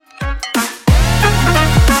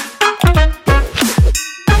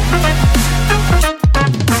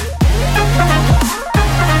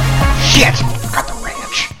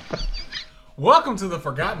Welcome to the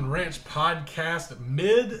Forgotten Ranch podcast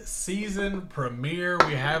mid-season premiere.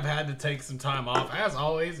 We have had to take some time off. As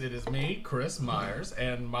always, it is me, Chris Myers,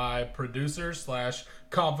 and my producer slash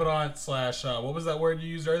confidant slash, what was that word you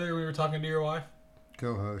used earlier when we were talking to your wife?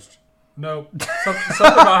 Co-host. No. Something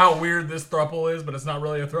about how weird this throuple is, but it's not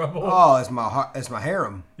really a throuple. Oh, it's my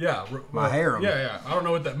harem. Yeah. My harem. Yeah. I don't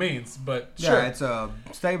know what that means, but sure. Yeah, it's a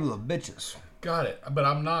stable of bitches. Got it. But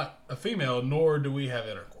I'm not a female, nor do we have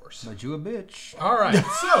intercourse. But you a bitch. All right.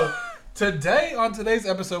 So on today's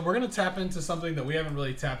episode, we're going to tap into something that we haven't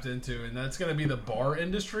really tapped into, and that's going to be the bar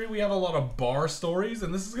industry. We have a lot of bar stories,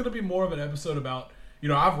 and this is going to be more of an episode about,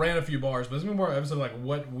 I've ran a few bars, but it's going to be more of an episode like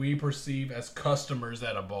what we perceive as customers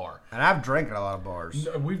at a bar. And I've drank at a lot of bars.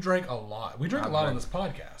 We've drank a lot. We drink a lot on this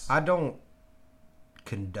podcast. I don't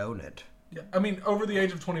condone it. Yeah, I mean, over the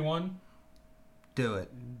age of 21. Do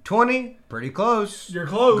it. 20? Pretty close. You're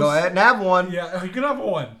close. Go ahead and have one. Yeah, you can have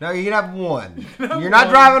one. No, you can have one. You're not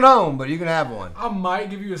driving home, but you can have one. I might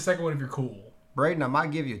give you a second one if you're cool. Braden, I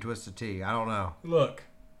might give you a twist of tea. I don't know. Look,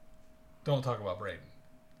 don't talk about Braden.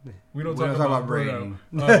 We don't talk about Braden.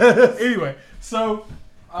 Anyway, so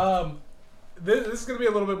this is going to be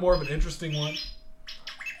a little bit more of an interesting one.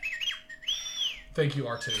 Thank you,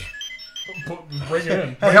 R2. Bring it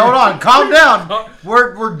in. Hey, hold on. Calm down.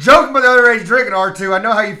 We're joking about the underage drinking, R2. I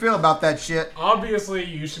know how you feel about that shit. Obviously,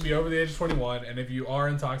 you should be over the age of 21, and if you are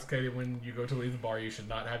intoxicated when you go to leave the bar, you should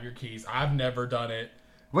not have your keys. I've never done it.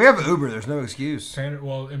 We have Uber. There's no excuse.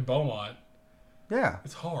 Well, in Beaumont. Yeah.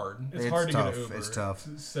 It's hard. It's hard to tough. get an Uber. It's tough.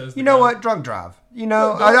 Says you know guy. what? Drunk drive.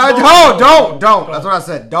 Don't. That's what I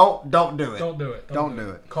said. Don't do it. Don't do it. Don't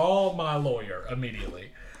do it. Call my lawyer immediately.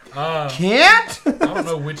 Can't? I don't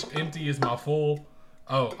know which empty is my full.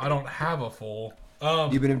 Oh, I don't have a full.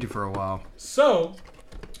 You've been empty for a while. So,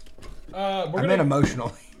 I meant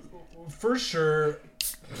emotionally. For sure.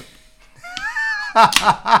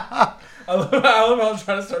 I love how I'm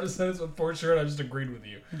trying to start a sentence with for sure, and I just agreed with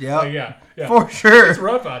you. Yeah. Yeah. For sure. It's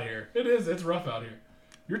rough out here. It is. It's rough out here.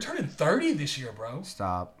 You're turning 30 this year, bro.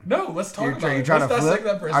 Stop. No, let's talk about it. You're trying to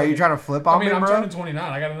flip? Are you trying to flip on me, bro? I'm turning 29.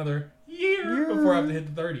 I got another year before I have to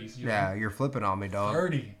hit the 30s. Yeah, you're flipping on me, dog.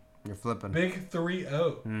 30. You're flipping. Big 3-0.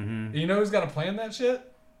 Mm-hmm. You know who's got to plan that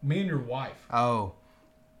shit? Me and your wife. Oh.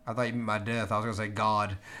 I thought you meant my death. I was going to say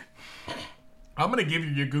God. I'm going to give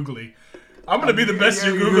you your googly. I'm going to be the best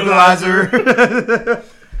your Googleizer.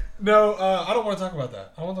 No, I don't want to talk about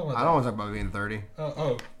that. I don't want to talk about being 30.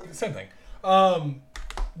 Same thing.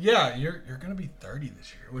 Yeah, you're going to be 30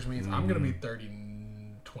 this year, which means I'm going to be 30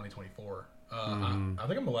 in 2024. I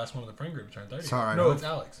think I'm the last one in the friend group to turn 30. Sorry. No, it's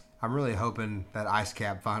Alex. I'm really hoping that ice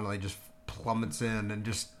cap finally just plummets in and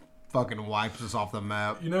just fucking wipes us off the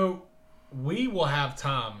map. We will have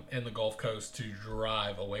time in the Gulf Coast to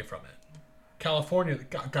drive away from it. California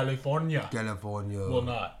will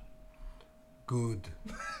not. Good.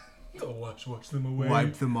 Wash them away.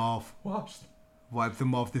 Wipe them off. Wipe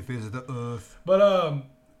them off the face of the earth. But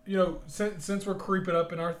since we're creeping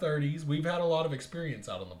up in our 30s, we've had a lot of experience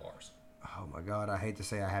out on the bars. Oh my God, I hate to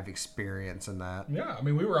say I have experience in that. Yeah, I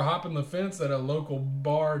mean, we were hopping the fence at a local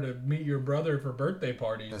bar to meet your brother for birthday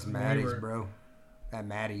parties. That's Maddie's, bro. At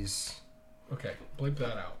Maddie's. Okay, bleep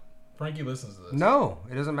that out. Frankie listens to this. No,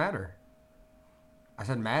 it doesn't matter. I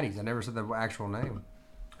said Maddie's. I never said the actual name.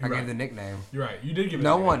 I gave the nickname. You're right. You did give it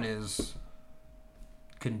No one is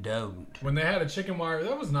condoned. When they had a chicken wire,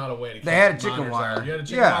 that was not a way to keep They had a chicken wire. Out. You had a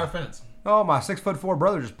chicken wire fence. Oh, my 6'4"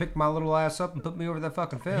 brother just picked my little ass up and put me over that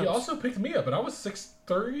fucking fence. He also picked me up, and I was 6'3",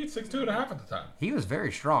 6'2" and a half at the time. He was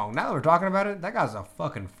very strong. Now that we're talking about it, that guy's a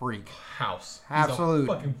fucking freak. House. Absolute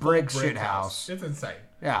fucking brick shit house. It's insane.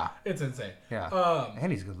 Yeah. It's insane. Yeah.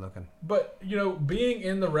 And he's good looking. But, being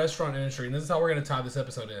in the restaurant industry, and this is how we're going to tie this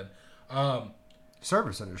episode in.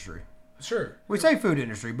 Service industry. Sure. We say food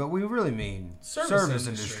industry, but we really mean service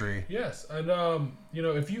industry. Yes. And,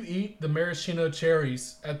 if you eat the maraschino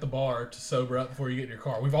cherries at the bar to sober up before you get in your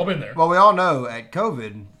car, we've all been there. Well, we all know at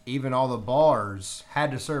COVID, even all the bars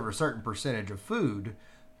had to serve a certain percentage of food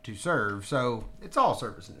to serve. So it's all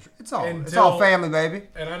service industry. It's all family, baby.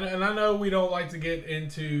 And I know we don't like to get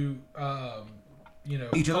into,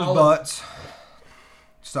 each other's butts,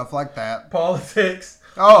 stuff like that. Politics.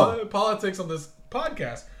 Oh. Politics on this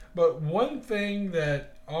podcast. But one thing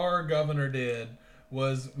that our governor did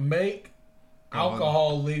was make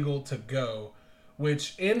alcohol legal to go,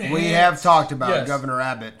 which enhanced... We have talked about Governor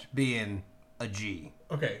Abbott being a G.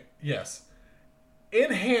 Okay, yes.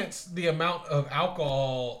 Enhanced the amount of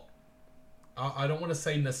alcohol... I don't want to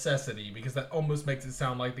say necessity, because that almost makes it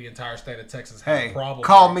sound like the entire state of Texas had a problem.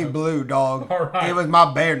 Call me blue, dog. All right. It was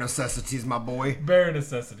my bare necessities, my boy. Bare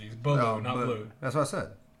necessities. Blue, not blue. That's what I said.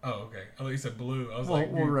 Oh, okay. I thought you said blue. I was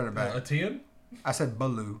we'll run it back. A 10? I said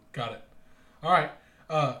blue. Got it. All right.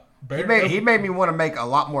 He made me want to make a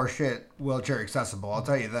lot more shit wheelchair accessible. I'll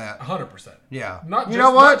tell you that. 100%. Yeah. Not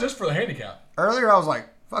just for the handicap. Earlier I was like,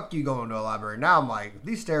 fuck you going to a library. Now I'm like,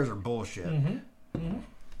 these stairs are bullshit. Mm-hmm. Mm-hmm.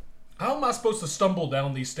 How am I supposed to stumble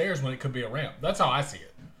down these stairs when it could be a ramp? That's how I see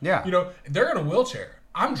it. Yeah. They're in a wheelchair.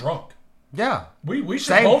 I'm drunk. Yeah. We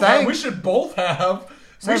should both have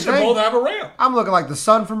a ramp. I'm looking like the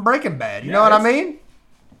son from Breaking Bad. You know what I mean?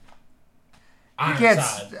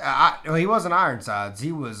 He wasn't Ironsides.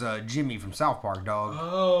 He was Jimmy from South Park, dog.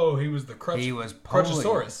 Oh, he was the He was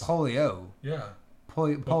Crunchosaurus. Polio. Yeah.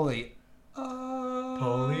 Polio.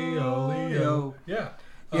 Yeah.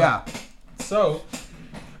 Yeah. So,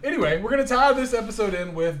 anyway, we're going to tie this episode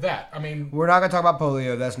in with that. I mean... We're not going to talk about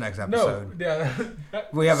polio. That's next episode. No. Yeah.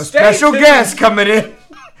 We have a special guest coming in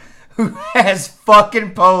who has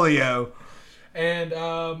fucking polio. And,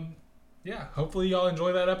 yeah, hopefully y'all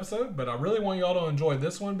enjoy that episode, but I really want y'all to enjoy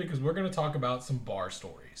this one because we're going to talk about some bar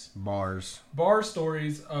stories. Bar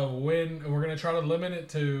stories of when, we're going to try to limit it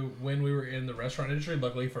to when we were in the restaurant industry.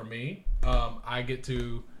 Luckily for me, I get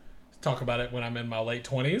to talk about it when I'm in my late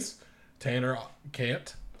 20s. Tanner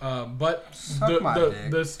can't. But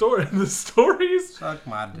the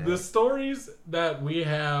stories that we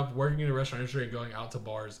have working in the restaurant industry and going out to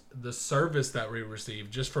bars, the service that we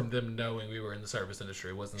received just from them knowing we were in the service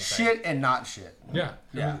industry wasn't the same. Shit and not shit. Yeah.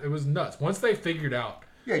 It was nuts. Once they figured out.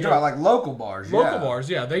 Yeah, you're about like local bars. Bars,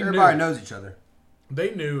 yeah. Everybody knows each other.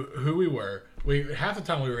 They knew who we were. Half the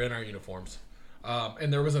time we were in our uniforms.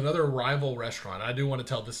 And there was another rival restaurant. I do want to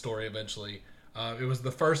tell this story eventually. It was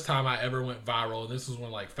the first time I ever went viral, and this was when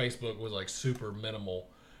like Facebook was like super minimal,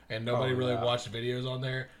 and nobody really watched videos on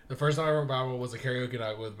there. The first time I went viral was a karaoke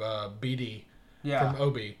night with BD from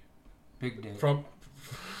OB, Big Dick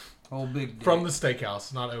old Big Dick from the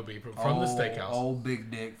steakhouse, not OB, but from the steakhouse. Old Big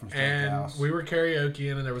Dick from steakhouse. And we were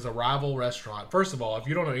karaokeing, and there was a rival restaurant. First of all, if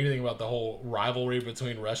you don't know anything about the whole rivalry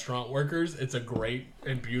between restaurant workers, it's a great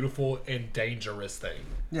and beautiful and dangerous thing.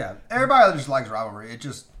 Yeah, everybody just likes rivalry. It's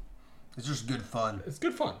just good fun. It's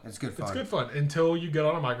good fun. It's good fun. It's good fun until you get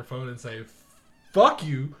on a microphone and say, "Fuck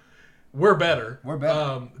you, we're better." We're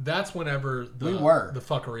better. That's whenever the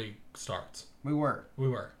fuckery starts. We were.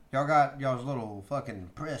 Y'all got y'all's little fucking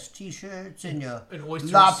press T-shirts and your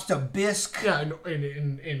lobster bisque. Yeah,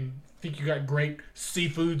 and think you got great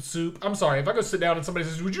seafood soup. I'm sorry, if I go sit down and somebody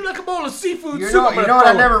says, "Would you like a bowl of seafood soup?" You know what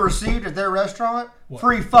I never received at their restaurant? What?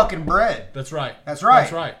 Free fucking bread. That's right.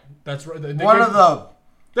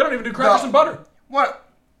 They don't even do crackers and butter. What?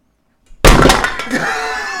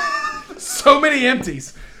 So many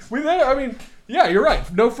empties. Yeah, you're right.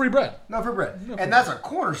 No free bread. And that's a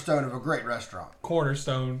cornerstone of a great restaurant.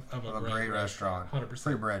 Cornerstone of a great restaurant. 100%.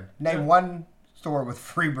 Free bread. Name one store with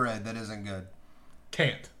free bread that isn't good.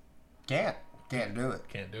 Can't do it. Can't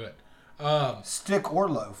do it. Stick or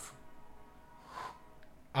loaf.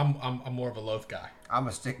 I'm more of a loaf guy. I'm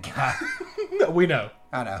a stick guy. No, we know.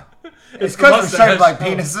 I know. It's because they're shaped like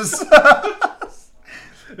penises.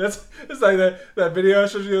 It's like that video I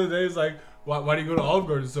showed you the other day. It's like, why do you go to Olive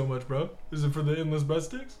Garden so much, bro? Is it for the endless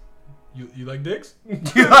breadsticks? You like dicks?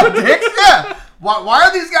 You like dicks? Yeah. Why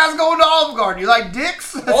are these guys going to Olive Garden? You like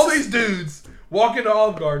dicks? All these dudes walk into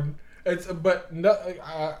Olive Garden. There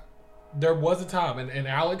was a time, and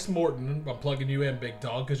Alex Morton, I'm plugging you in, big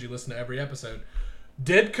dog, because you listen to every episode,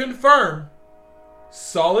 did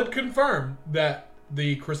solid confirm that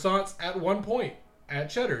the croissants at one point at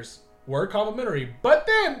Cheddar's were complimentary, but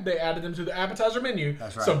then they added them to the appetizer menu.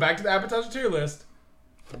 That's right. So back to the appetizer tier list.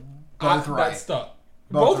 Both right. That stuck.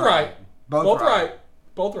 Both right. Both right.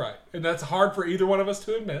 And that's hard for either one of us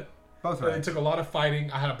to admit. Both right. It took a lot of fighting.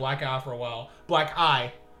 I had a black eye for a while. Black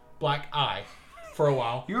eye for a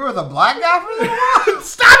while. You were the black guy for a while?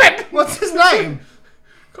 Stop it! What's his name?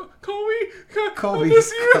 Colby.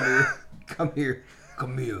 Come here.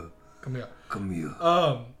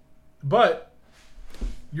 But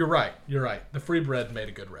you're right. The free bread made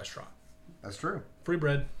a good restaurant. That's true. Free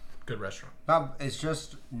bread, good restaurant. It's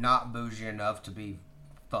just not bougie enough to be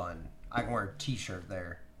fun. I can wear a T-shirt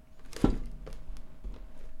there.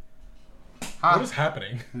 What is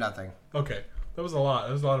happening? Nothing. Okay. That was a lot.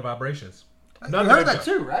 That was a lot of vibrations. You heard that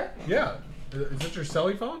too, right? Yeah. Is that your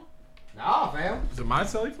celly phone? Nah, fam. Is it my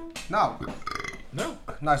celly phone? No.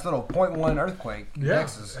 Nice little 0.1 earthquake in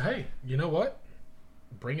Texas. Hey, you know what?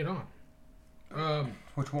 Bring it on.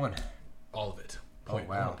 Which one? All of it.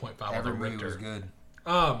 Wow. 0.5. Every movie was good.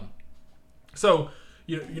 So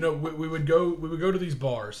we would go to these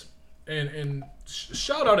bars and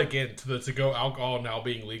shout out again to the to-go alcohol now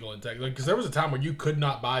being legal in Texas, because there was a time where you could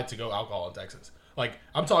not buy to-go alcohol in Texas. Like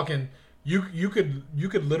I'm talking, you could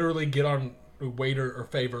literally get on Waiter or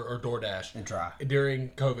Favor or DoorDash and try during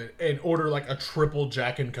COVID and order like a triple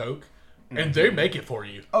Jack and Coke, and they make it for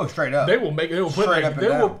you. Oh, straight up. They will make it. They will put straight like, up and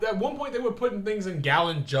down. At one point, they were putting things in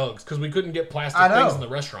gallon jugs because we couldn't get plastic things in the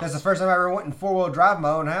restaurants. That's the first time I ever went in 4-wheel drive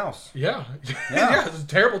my own house. Yeah. Yeah. It was a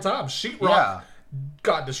terrible time. Sheetrock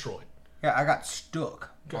got destroyed. Yeah, I got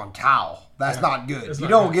stuck on tile. That's not good. You not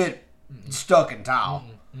don't good. get stuck in tile.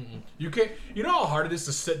 You can't. You know how hard it is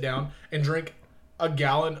to sit down and drink a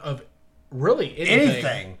gallon of really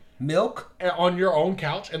anything. Milk on your own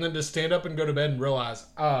couch, and then to stand up and go to bed and realize,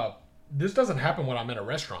 this doesn't happen when I'm in a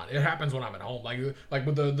restaurant. It happens when I'm at home. Like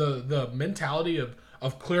with the mentality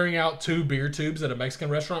of clearing out 2 beer tubes at a Mexican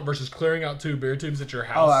restaurant versus clearing out 2 beer tubes at your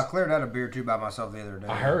house. Oh, I cleared out a beer tube by myself the other day.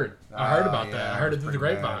 I heard about that. I heard it through the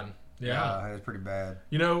grapevine. Bad. Yeah, it was pretty bad.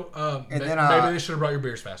 You know, and then, maybe they should have brought your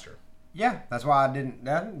beers faster. Yeah, that's why I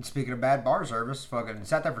didn't. Speaking of bad bar service, fucking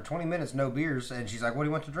sat there for 20 minutes, no beers, and she's like, "What do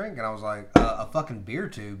you want to drink?" And I was like, "A fucking beer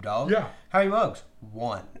tube, dog." Yeah. How many mugs?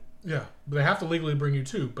 1. Yeah, but they have to legally bring you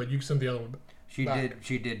 2, but you sent the other one.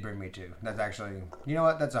 She did bring me 2. That's actually, you know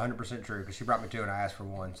what? That's 100% true because she brought me 2 and I asked for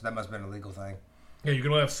 1, so that must have been a legal thing. Yeah, you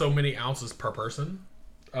can only have so many ounces per person.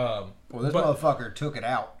 Well, this motherfucker took it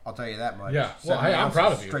out. I'll tell you that much. Yeah. Well, hey, I'm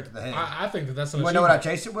proud of you. Straight to the head. I think that's an You want to know what I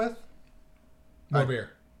chased it with? More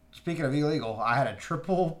beer. Speaking of illegal, I had a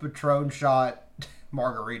triple Patron shot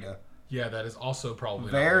margarita. Yeah, that is also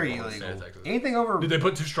probably very illegal. Anything over? Did they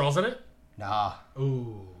put 2 straws in it? Nah.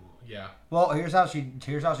 Ooh, yeah. Well, here's how she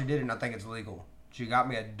did it, and I think it's legal. She got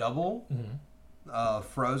me a double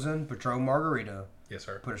frozen Patron margarita. Yes,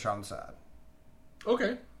 sir. Put a shot on the side.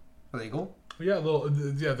 Okay. Legal. Yeah,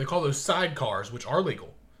 they call those sidecars, which are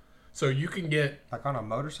legal. So you can get like on a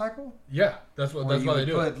motorcycle. Yeah, that's why they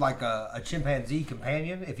do it. Put like a chimpanzee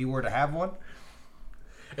companion if you were to have one.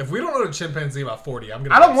 If we don't own a chimpanzee by 40, I'm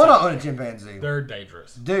gonna. I don't want to own a chimpanzee. They're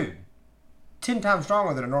dangerous, dude. 10 times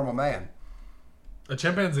stronger than a normal man. A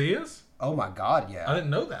chimpanzee is? Oh my god, yeah. I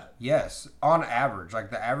didn't know that. Yes, on average, like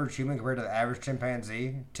the average human compared to the average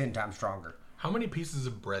chimpanzee, 10 times stronger. How many pieces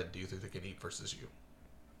of bread do you think they can eat versus you?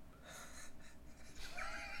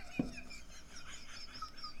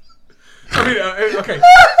 I mean, okay.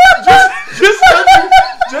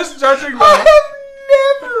 just judging. I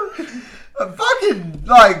have never fucking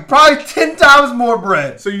like probably 10 times more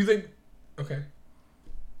bread. So you think? Okay.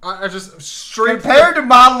 I just strength compared to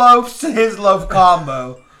my loaf to his loaf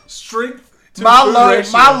combo. Strength. To my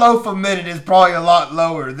loaf a minute is probably a lot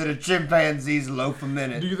lower than a chimpanzee's loaf a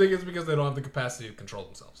minute. Do you think it's because they don't have the capacity to control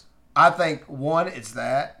themselves? I think 1, it's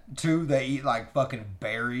that. 2, they eat like fucking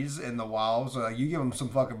berries in the wild. So like, you give them some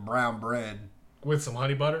fucking brown bread with some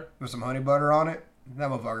honey butter, on it. That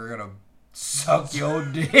motherfucker gonna suck your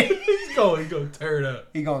dick. He's gonna tear it up.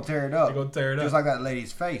 He's gonna tear it up. Just like that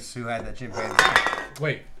lady's face who had that chimpanzee.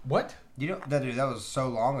 Wait, what? You know that dude? That was so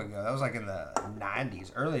long ago. That was like in the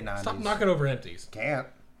 90s, early 90s. Stop knocking over empties. Can't.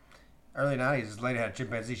 Early 90s. This lady had a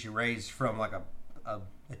chimpanzee she raised from like a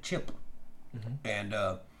chimp, and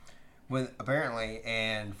when apparently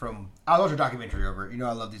I watched a documentary over it. You know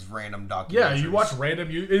I love these random documentaries. Yeah, you watch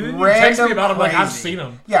random. You text me about them like I've seen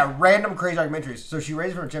them. Yeah, random crazy documentaries. So she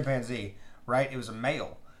raised from a chimpanzee, right? It was a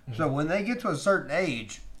male. So when they get to a certain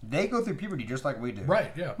age, they go through puberty just like we do.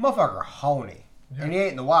 Right. Yeah. Motherfucker, honey. Yeah. And he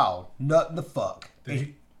ain't in the wild. Nothing the fuck.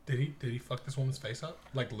 Did he fuck this woman's face up?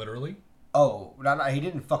 Like literally? Oh, no, he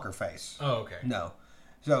didn't fuck her face. Oh, okay. No.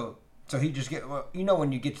 So he just you know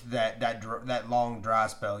when you get to that long dry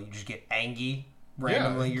spell, you just get angry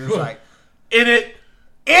randomly. Yeah. You're just like in it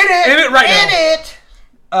right now. In it.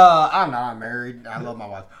 I'm married. I love my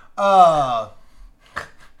wife.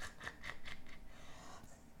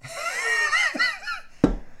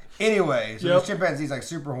 Anyway, so the chimpanzee's like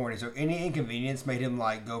super horny. So any inconvenience made him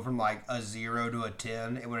like go from like a 0 to a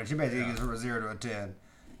 10. And when a chimpanzee goes from a 0 to a 10,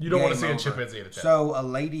 you don't want to see a chimpanzee at a 10. So a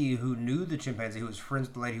lady who knew the chimpanzee, who was friends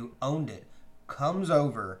with the lady who owned it, comes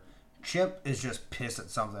over. Chimp is just pissed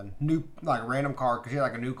at something. New, like random car, because he had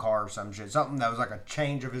like a new car or some shit. Something that was like a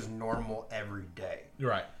change of his normal everyday.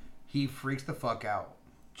 You're right. He freaks the fuck out.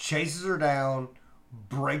 Chases her down.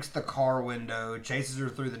 Breaks the car window. Chases her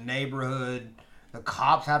through the neighborhood. The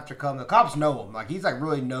cops have to come. The cops know him. Like, he's, like,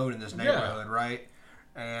 really known in this neighborhood, right?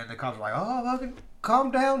 And the cops are like, oh, fucking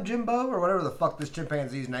calm down, Jimbo, or whatever the fuck this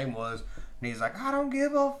chimpanzee's name was. And he's like, I don't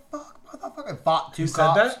give a fuck, motherfucker. Fought 2 cops.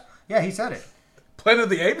 Said that? Yeah, he said it. Planet of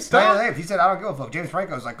the Apes style? Planet of the Apes. He said, I don't give a fuck. James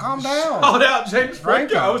Franco's like, calm down. Shout out James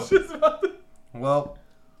Franco. I was just about to... Well,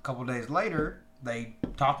 a couple days later, they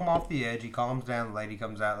talk him off the edge. He calms down. The lady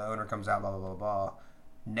comes out. The owner comes out, blah, blah, blah, blah.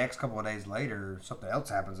 Next couple of days later, something else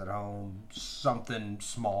happens at home. Something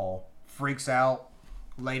small. freaks out.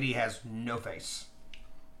 Lady has no face.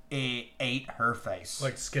 It ate her face.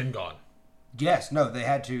 Like skin gone. Yes, no, they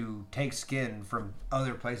had to take skin from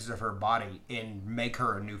other places of her body and make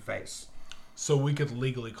her a new face. So we could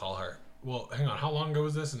legally call her. Well, hang on. How long ago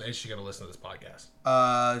was this? And is she going to listen to this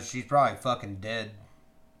podcast? She's probably fucking dead.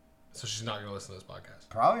 So she's not going to listen to this podcast?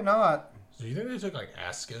 Probably not. So you think they took, like,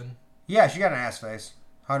 ass skin? Yeah, she got an ass face.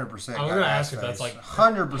 100%. I was going to ask if that's, like...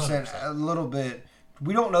 100%. A little bit.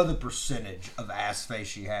 We don't know the percentage of ass face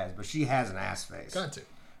she has, but she has an ass face. Got to.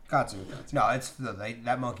 No, it's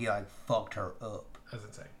that monkey like fucked her up. That's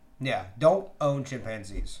insane. Yeah, don't own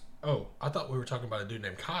chimpanzees. Oh, I thought we were talking about a dude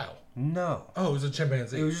named Kyle. No. Oh, it was a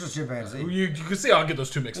chimpanzee. It was just a chimpanzee. You can see I'll get those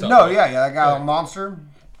two mixed up. No, yeah, that guy, a monster,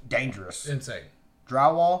 dangerous. Insane.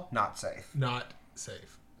 Drywall, not safe. Not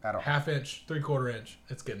safe. At all. 1/2 inch, 3/4 inch,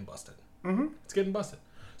 it's getting busted. Mm-hmm. It's getting busted.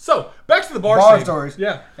 So, back to the bar scene. Stories.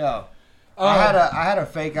 Yeah. Yeah. I had a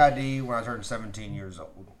fake ID when I turned 17 years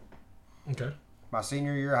old. Okay. My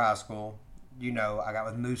senior year of high school, I got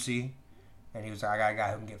with Moosey, and he was like, I got a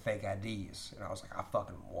guy who can get fake IDs. And I was like, I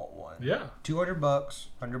fucking want one. Yeah. $200,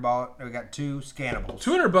 $100. We got 2 scannables.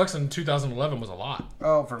 $200 in 2011 was a lot.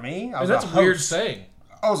 Oh, for me? I was that's a a host. weird saying.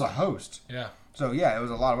 I was a host. Yeah. So, yeah, it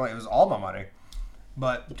was a lot of money. It was all my money.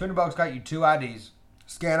 But $200 got you 2 IDs,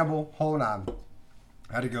 scannable, whole 9.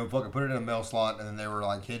 I had to go fucking put it in a mail slot, and then they were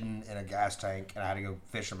like hidden in a gas tank, and I had to go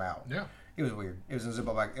fish them out. Yeah. It was weird. It was in a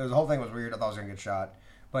Ziploc bag. The whole thing was weird. I thought I was gonna get shot,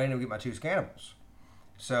 but I ended up getting my 2 scannables.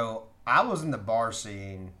 So I was in the bar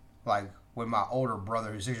scene like when my older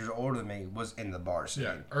brother, who's 6 years older than me, was in the bar scene.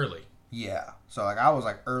 Yeah, early. Yeah. So like I was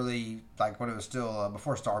like early, like when it was still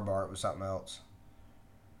before Star Bar, it was something else.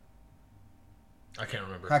 I can't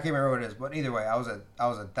remember. I can't remember what it is, but either way, I was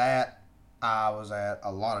at that. I was at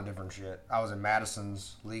a lot of different shit. I was in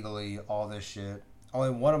Madison's legally, all this shit. Only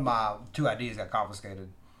one of my 2 IDs got confiscated.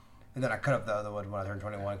 And then I cut up the other one when I turned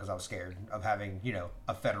 21 because I was scared of having,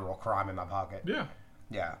 a federal crime in my pocket. Yeah.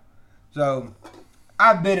 Yeah. So,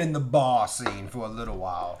 I've been in the bar scene for a little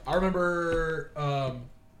while. I remember,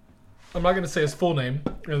 I'm not going to say his full name.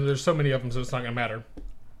 There's so many of them, so it's not going to matter.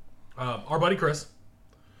 Our buddy Chris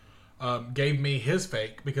gave me his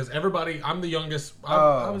fake because I'm the youngest.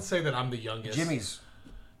 I would say that I'm the youngest. Jimmy's.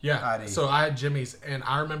 Yeah. ID. So I had Jimmy's, and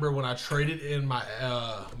I remember when I traded in my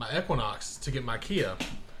Equinox to get my Kia,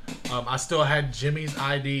 I still had Jimmy's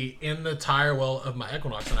ID in the tire well of my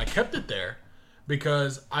Equinox, and I kept it there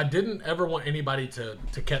because I didn't ever want anybody to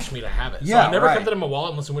catch me to have it. So I never kept it in my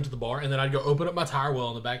wallet unless I went to the bar, and then I'd go open up my tire well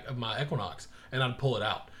in the back of my Equinox, and I'd pull it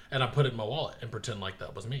out, and I'd put it in my wallet and pretend like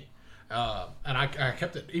that was me. And I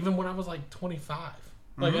kept it even when I was like 25.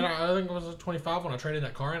 Like, and I think I was 25 when I traded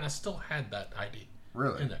that car, and I still had that ID.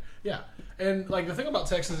 Really? In there. Yeah. And like the thing about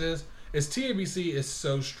Texas is TABC is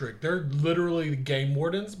so strict. They're literally the game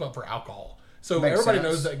wardens, but for alcohol. So Makes everybody sense.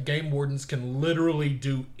 knows that game wardens can literally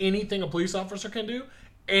do anything a police officer can do,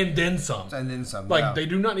 and then some. And then some. Like, yeah. they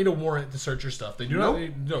do not need a warrant to search your stuff. They do not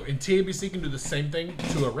need, no. And TABC can do the same thing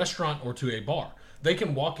to a restaurant or to a bar. They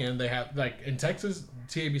can walk in. They have, like, in Texas,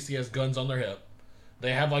 TABC has guns on their hip.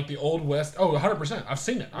 They have, like, the Old West. Oh, 100%. I've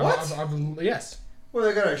seen it. What? Yes. Well,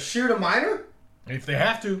 they're going to shoot a minor? If they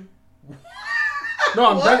have to.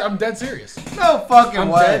 No, I'm dead serious. No fucking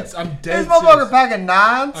way. I'm dead This motherfucker serious. packing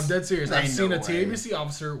 9s? I'm dead serious. I've Ain't seen no a way. TABC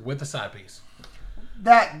officer with a side piece.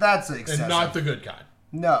 That's excessive. And not the good kind.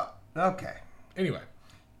 No. Okay. Anyway.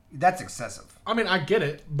 That's excessive. I mean, I get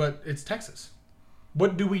it, but it's Texas.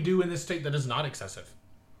 What do we do in this state that is not excessive?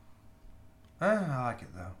 I like it,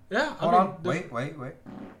 though. Yeah. Hold on. Wait.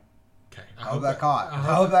 Okay. I hope that caught. I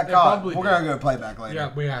hope that caught. We're going to go play back later.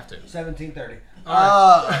 Yeah, we have to. 17:30.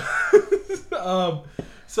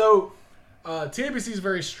 So, TABC is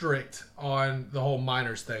very strict on the whole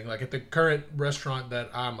minors thing. Like at the current restaurant that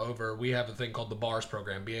I'm over, we have a thing called the BARS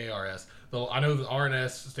program, BARS. I know the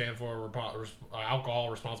RNS stand for Alcohol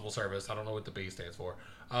Responsible Service. I don't know what the B stands for.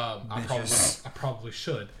 I probably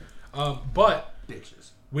should. But Bitches.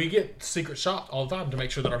 we get secret shopped all the time to make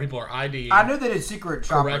sure that our people are ID'd. I knew they did secret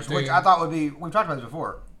shoppers, Correcting. which I thought would be, we've talked about this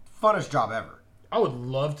before, funnest job ever. I would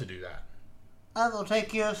love to do that. I will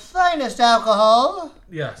take your finest alcohol.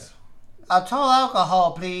 Yes. A tall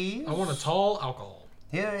alcohol, please. I want a tall alcohol.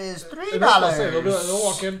 Here is $3. And that's what I say. They'll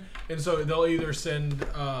walk in, and so they'll either send,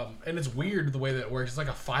 and it's weird the way that it works. It's like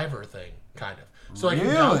a Fiverr thing, kind of. So I can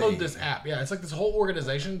download this app. Yeah, it's like this whole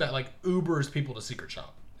organization that like Ubers people to secret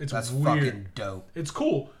shop. That's weird. Fucking dope. It's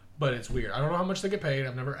cool, but it's weird. I don't know how much they get paid.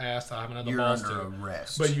 I've never asked. I haven't had the balls to. You're under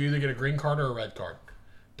arrest. But you either get a green card or a red card.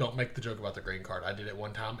 Don't make the joke about the green card. I did it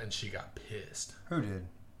one time, and she got pissed. Who did?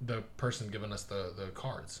 The person giving us the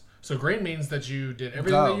cards. So green means that you did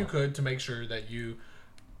everything that you could to make sure that you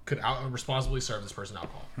could responsibly serve this person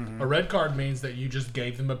alcohol. A red card means that you just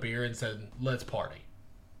gave them a beer and said, let's party.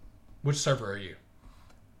 Which server are you?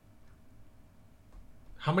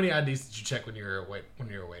 How many IDs did you check when you were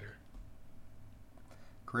a waiter?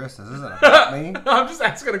 Chris, this isn't about me. I'm just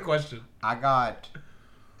asking a question. I got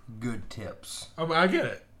good tips. I get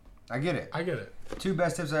it. I get it. 2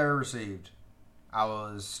 best tips I ever received. I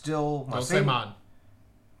was still... Don't say mine.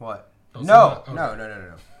 What? Don't No. say mine.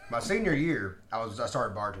 No. My senior year, I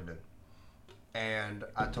started bartending. And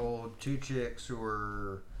I told 2 chicks who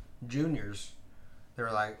were juniors, they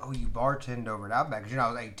were like, oh, you bartend over at Outback. Because,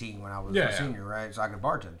 I was 18 when I was a senior, right? So I could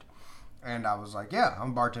bartend. And I was like, yeah,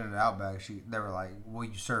 I'm bartending at Outback. They were like, will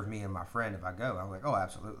you serve me and my friend if I go? I was like, oh,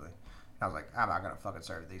 absolutely. And I was like, I'm not going to fucking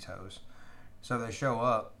serve these hoes. So they show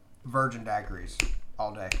up, virgin daiquiris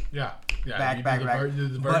all day. Yeah. Back. The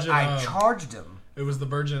virgin, but I charged them. It was the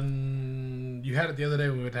virgin... You had it the other day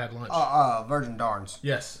when we went to have lunch. Virgin Darns.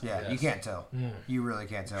 Yes. Yeah, yes. You can't tell. You really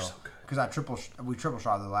can't tell. Because we triple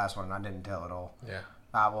shot the last one and I didn't tell at all. Yeah.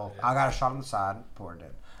 I got a shot on the side, poured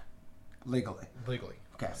it. Legally.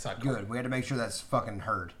 Okay, good. We had to make sure that's fucking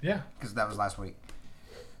heard. Yeah. Because that was last week.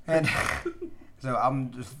 And so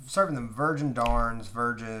I'm just serving them virgin Darns,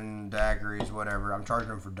 virgin daiquiris, whatever. I'm charging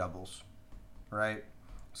them for doubles. Right?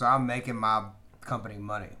 So I'm making my company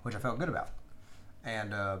money, which I felt good about.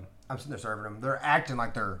 And I'm sitting there serving them. They're acting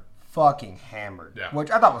like they're fucking hammered,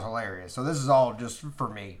 which I thought was hilarious. So this is all just for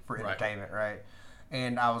me, for entertainment, right?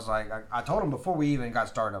 And I was like, I told them before we even got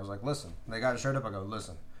started, I was like, listen, they got showed up. I go,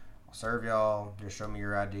 listen, I'll serve y'all. Just show me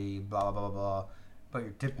your ID, blah, blah, blah, blah. But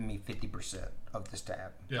you're tipping me 50% of this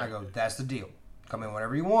tab. Yeah. I go, that's the deal. Come in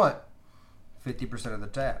whatever you want. 50% of the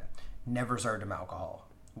tab. Never served them alcohol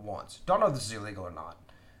once. Don't know if this is illegal or not.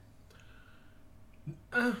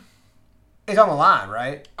 It's on the line,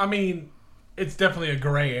 right? I mean, it's definitely a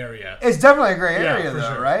gray area. It's definitely a gray area,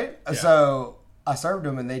 though, sure. right? Yeah. So I served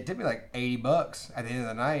them, and they tipped me like $80 at the end of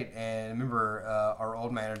the night. And remember, our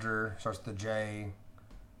old manager starts with the J,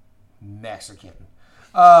 Mexican.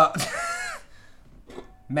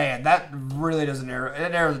 Man, that really doesn't narrow.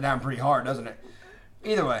 It narrows it down pretty hard, doesn't it?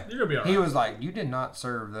 Either way, you're gonna be all right. He was like, "You did not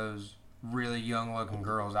serve those really young-looking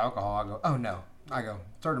girls alcohol." I go, "Oh no." I go,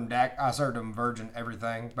 I served them virgin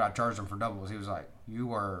everything, but I charged them for doubles. He was like, "You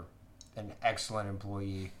were an excellent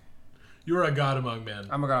employee. You were a god among men."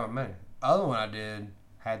 I'm a god among men. Other one I did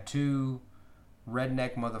had 2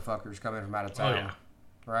 redneck motherfuckers coming from out of town. Oh yeah,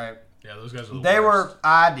 right. Yeah, those guys were.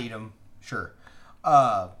 I ID'd them, sure.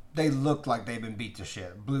 They looked like they'd been beat to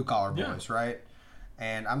shit, blue collar boys, right?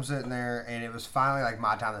 And I'm sitting there, and it was finally like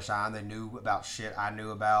my time to shine. They knew about shit I knew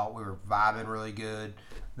about. We were vibing really good.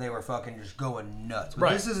 They were fucking just going nuts. But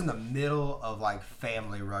this is in the middle of like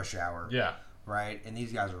family rush hour. Yeah. Right? And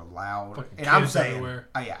these guys are loud. Fucking and I'm saying, everywhere.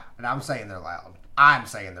 And I'm saying they're loud. I'm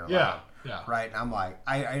saying they're loud. Yeah. Right? And I'm like,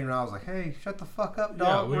 I was like, hey, shut the fuck up,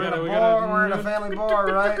 dog. Yeah, we're in a family bar,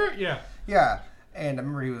 right? Yeah. Yeah. And I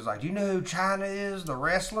remember he was like, do you know who China is, the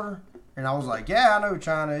wrestler? And I was like, yeah, I know who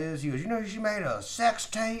China is. He goes, you know she made a sex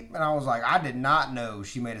tape? And I was like, I did not know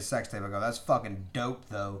she made a sex tape. I go, that's fucking dope,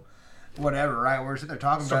 though. Whatever, right? We're sitting there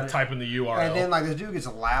talking about it. Start typing the URL. And then, like, this dude gets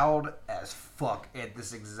loud as fuck at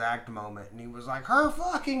this exact moment. And he was like, her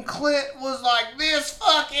fucking clit was like this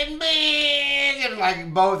fucking big. And,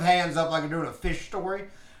 like, both hands up like you're doing a fish story.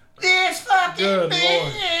 This fucking big.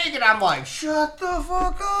 Lord. And I'm like, shut the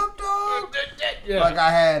fuck up, dog. Yeah. Like,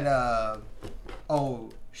 I had,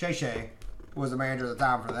 Shay Shay was the manager at the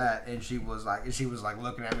time for that, and she was like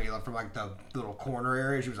looking at me from like the little corner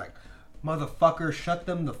area. She was like, "Motherfucker, shut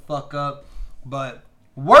them the fuck up." But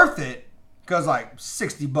worth it, cause like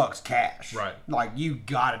 $60 cash. Right. Like you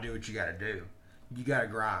gotta do what you gotta do. You gotta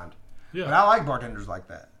grind. Yeah. But I like bartenders like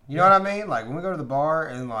that. You know what I mean? Like when we go to the bar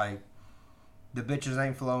and like the bitches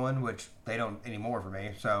ain't flowing, which they don't anymore for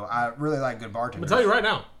me. So I really like good bartenders. I'm gonna tell you right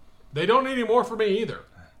now, they don't need any more for me either.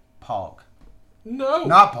 Pog. No.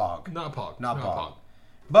 Not Pog. Not Pog. Not Pog.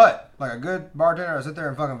 But, like, a good bartender will sit there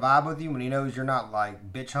and fucking vibe with you when he knows you're not,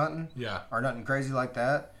 like, bitch hunting. Yeah. Or nothing crazy like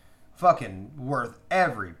that. Fucking worth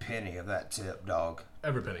every penny of that tip, dog.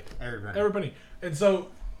 Every penny. Every penny. And so,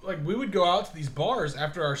 like, we would go out to these bars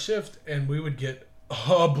after our shift, and we would get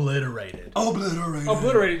obliterated.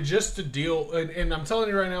 Obliterated just to deal. And I'm telling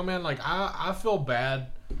you right now, man, like, I feel bad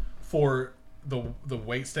for the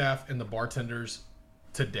wait staff and the bartenders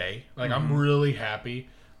today. Like, I'm really happy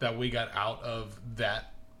that we got out of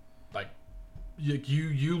that. Like,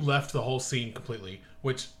 you left the whole scene completely,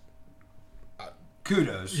 which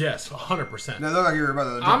kudos. Yes, 100%. No, look like you were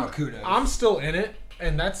about to drop a kudos. I'm still in it,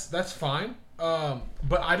 and that's fine.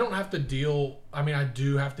 But I don't have to deal. I mean, I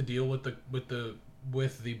do have to deal with the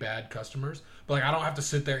with the bad customers, but like I don't have to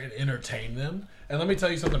sit there and entertain them. And let me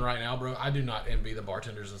tell you something right now, bro. I do not envy the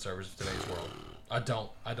bartenders and servers of today's world. I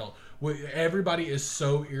don't. Everybody is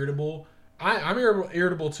so irritable. I'm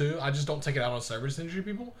irritable too. I just don't take it out on service industry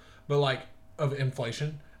people, but like of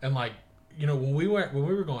inflation and like when we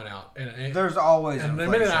were going out and there's always and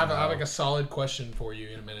inflation. In a minute I have like a solid question for you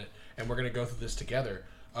in a minute, and we're gonna go through this together.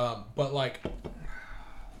 But like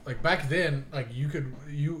back then, like you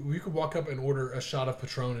could walk up and order a shot of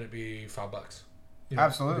Patron and it'd be $5.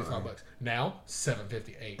 Absolutely, $5. Now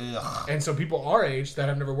 $7.58. Ugh. And so people our age that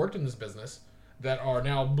have never worked in this business, that are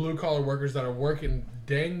now blue collar workers that are working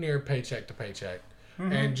dang near paycheck to paycheck,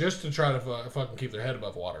 and just to try to fucking keep their head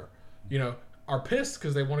above water, are pissed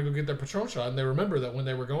because they want to go get their Patron shot, and they remember that when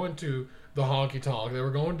they were going to the Honky Tonk, they were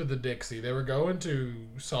going to the Dixie, they were going to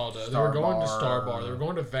Sawdust, they were going to Star Bar, they were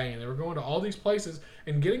going to Vane, they were going to all these places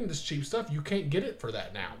and getting this cheap stuff. You can't get it for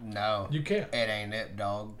that now. No. You can't. It ain't it,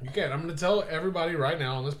 dog. You can't. I'm going to tell everybody right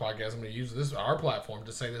now on this podcast, I'm going to use our platform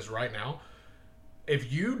to say this right now.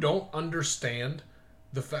 If you don't understand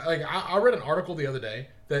the fact, like I read an article the other day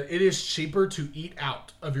that it is cheaper to eat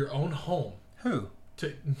out of your own home. Who?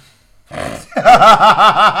 It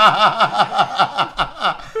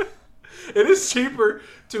is cheaper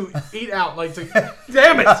to eat out,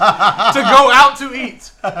 damn it, to go out to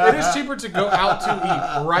eat. It is cheaper to go out to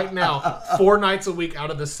eat right now 4 nights a week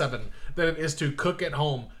out of the 7 than it is to cook at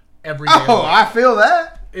home every day. Oh, I feel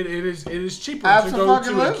that. It is cheaper Absolutely.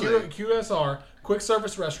 to go to a QSR, quick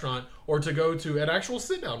service restaurant, or to go to an actual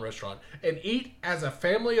sit-down restaurant and eat as a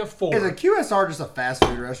family of 4. Is a QSR just a fast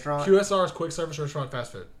food restaurant? QSR is quick service restaurant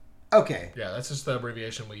fast food. Okay. Yeah, that's just the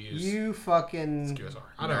abbreviation we use. You fucking it's QSR.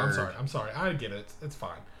 I know. nerd. I'm sorry. I get it. It's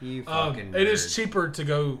fine. You fucking It is nerd. cheaper to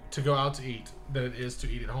go out to eat than it is to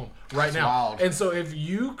eat at home right now. Wild. And so if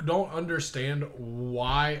you don't understand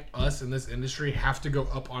why us in this industry have to go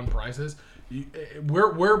up on prices,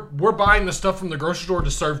 we're buying the stuff from the grocery store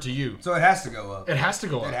to serve to you. So it has to go up. It has to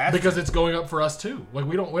go up because it's going up for us too. Like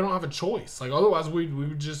we don't have a choice. Like otherwise we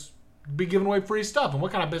would just be giving away free stuff. And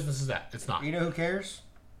what kind of business is that? It's not. You know who cares?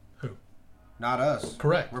 Who? Not us.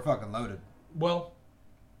 Correct. We're fucking loaded. Well,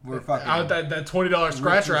 we're fucking that $20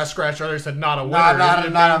 scratcher I scratched earlier said not a winner.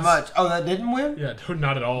 Not much. Oh, that didn't win? Yeah,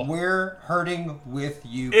 not at all. We're hurting with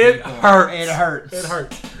you. It people. hurts. It hurts. It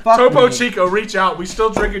hurts. Fuck Topo me. Chico, reach out. We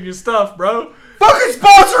still drinking your stuff, bro. Fucking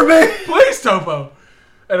sponsor me, please, Topo.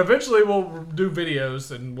 And eventually we'll do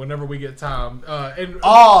videos, and whenever we get time.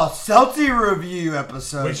 Seltzy review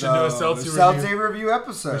episode. We should do a Seltzy review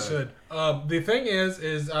episode. We should. The thing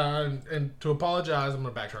is, and to apologize, I'm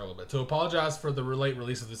going to backtrack a little bit. To apologize for the late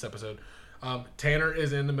release of this episode, Tanner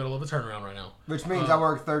is in the middle of a turnaround right now. Which means I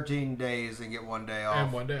work 13 days and get 1 day off.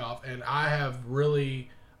 And 1 day off. And I have really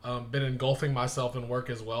been engulfing myself in work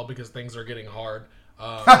as well because things are getting hard.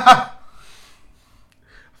 I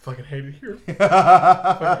fucking hate it here.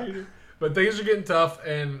 But things are getting tough,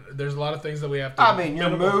 and there's a lot of things that we have to... I mean,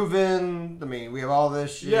 you're moving. I mean, we have all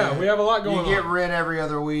this shit. Yeah, we have a lot going on. You get rent every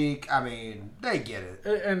other week. I mean, they get it.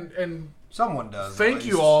 And someone does. Thank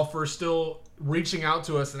you all for still reaching out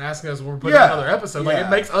to us and asking us when we're putting another episode. Like, it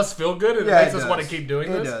makes us feel good, and it makes us want to keep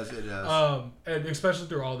doing this. It does. And especially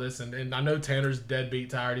through all this. And I know Tanner's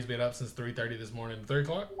deadbeat tired. He's been up since 3:30 this morning. 3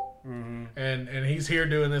 o'clock? Mm-hmm. And he's here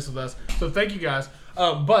doing this with us. So thank you guys.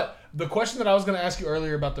 But the question that I was going to ask you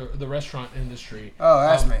earlier about the restaurant industry. Oh,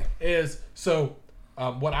 ask me. Is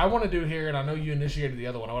what I want to do here, and I know you initiated the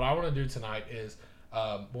other one. What I want to do tonight is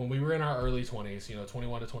when we were in our early 20s,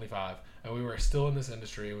 21 to 25, and we were still in this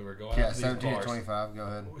industry, we were going out to these 17 bars. to 25. Go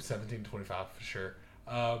ahead. 17 to 25 for sure.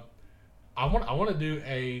 I want to do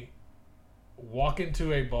a walk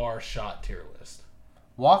into a bar shot tier list.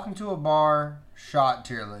 Walk into a bar shot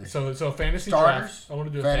tier list. So fantasy Starters, draft. I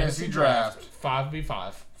want to do a fantasy draft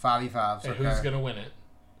 5v5. 5v5. And who's gonna win it?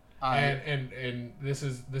 And this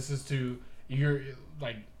is to your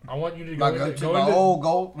like. I want you to go into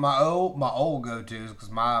my old go-tos because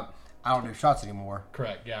I don't do shots anymore.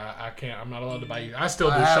 Correct. Yeah, I can't. I'm not allowed to buy you. I still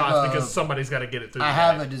do shots because somebody's got to get it through. I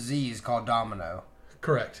have a disease called domino.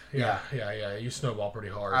 Correct. Yeah. You snowball pretty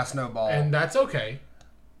hard. I snowball, and that's okay.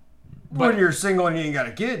 When you're single and you ain't got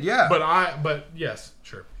a kid, yeah. But yes,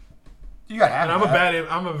 sure. You gotta have. And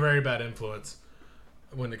I'm a very bad influence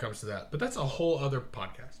when it comes to that. But that's a whole other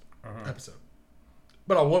podcast episode.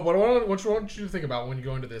 But what I want you to think about when you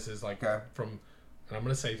go into this is like from, and I'm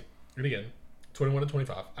going to say it again, 21 to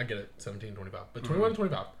 25. I get it, 17 to 25. But 21 to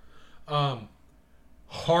 25.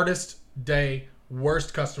 Hardest day,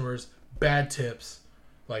 worst customers, bad tips.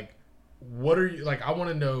 Like, what are you, like, I want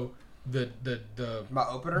to know My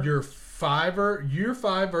opener? Year 5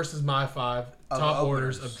 versus my 5 top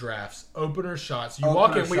orders of drafts. Opener shots. You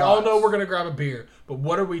walk in, we all know we're going to grab a beer, but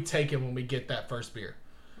what are we taking when we get that first beer?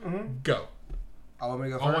 Go. I want me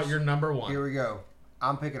to go first? I want your number 1. Here we go.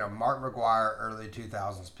 I'm picking a Mark McGuire early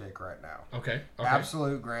 2000s pick right now. Okay.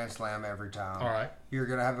 Absolute grand slam every time. All right. You're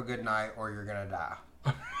going to have a good night or you're going to die.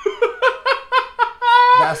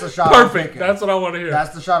 That's the shot Perfect. I'm picking. That's what I want to hear.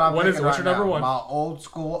 That's the shot I'm What picking is it? What's right your number now. 1? My old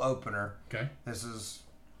school opener. Okay. This is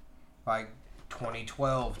like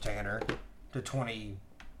 2012 Tanner to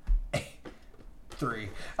 23.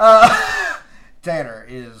 Tanner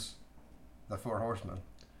is the Four Horsemen.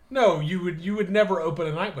 No, you would never open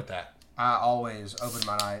a night with that. I always open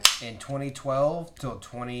my night. In 2012 till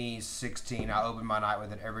 2016, I opened my night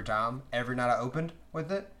with it every time. Every night I opened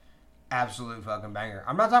with it, absolute fucking banger.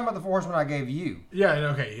 I'm not talking about the Four Horsemen I gave you. Yeah,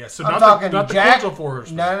 okay, yeah. So I'm not talking the Jack, cordial Four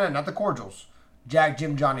Horsemen. No, not the cordials. Jack,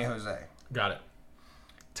 Jim, Johnny, Jose. Got it.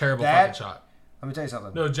 Terrible That, fucking shot. Let me tell you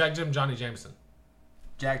something. No, Jack, Jim, Johnny, Jameson.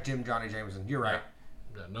 Jack, Jim, Johnny, Jameson. You're right.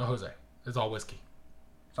 Yeah, no Jose. It's all whiskey.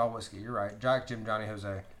 It's all whiskey. You're right. Jack, Jim, Johnny,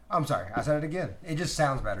 Jose. I'm sorry. I said it again. It just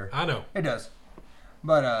sounds better. I know. It does.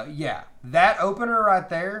 But, yeah. That opener right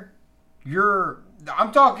there,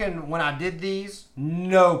 I'm talking when I did these,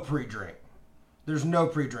 no pre-drink. There's no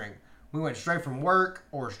pre-drink. We went straight from work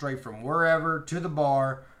or straight from wherever to the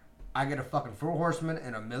bar. I get a fucking Four Horseman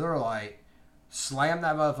and a Miller Lite. Slam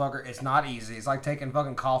that motherfucker. It's not easy. It's like taking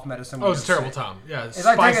fucking cough medicine. Oh, it's a terrible time. Yeah, it's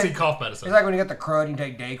like spicy taking, cough medicine. It's like when you get the crud and you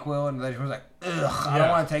take Dayquil and the was like, ugh, I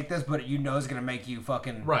don't want to take this, but you know it's going to make you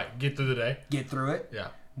fucking... Right, get through the day. Get through it. Yeah.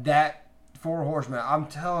 That Four Horsemen, I'm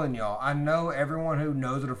telling y'all, I know everyone who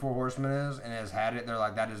knows what a Four Horsemen is and has had it, they're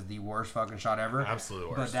like, that is the worst fucking shot ever.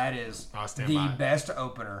 Absolute worst. But that is the best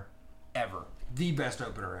opener ever. The best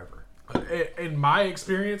opener ever. In my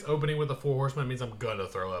experience, opening with a Four Horsemen means I'm going to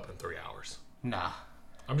throw up in 3 hours. Nah.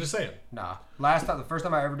 I'm just saying. Nah. The first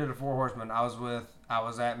time I ever did a Four Horsemen, I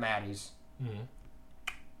was at Maddie's. Mm-hmm.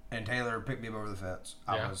 And Taylor picked me up over the fence.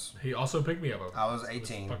 He also picked me up over. I was 18. It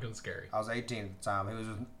was fucking scary. I was 18 at the time. He was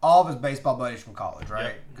with all of his baseball buddies from college,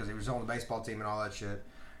 right? Because he was on the baseball team and all that shit.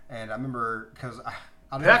 And I remember because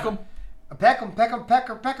Peck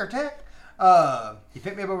Pecker Tech. He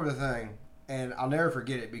picked me up over the thing, and I'll never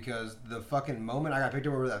forget it because the fucking moment I got picked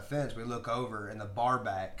up over that fence, we look over and the bar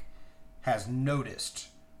back has noticed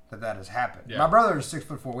that has happened. Yeah. My brother is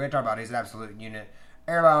 6'4". We had to talk about it. He's an absolute unit.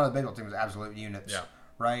 Everybody on the baseball team was absolute units. Yeah.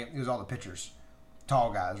 Right? It was all the pitchers.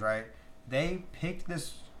 Tall guys, right? They picked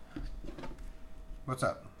this... What's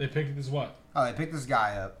up? They picked this what? Oh, they picked this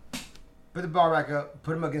guy up. Put the bar back up.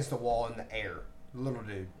 Put him against the wall in the air. The little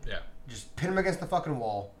dude. Yeah. Just pin him against the fucking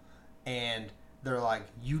wall. And they're like,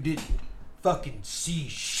 you didn't fucking see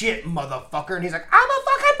shit, motherfucker. And he's like, I'm a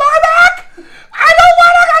fucking bar back! I don't care!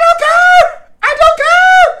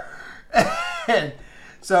 And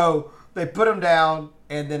so they put him down,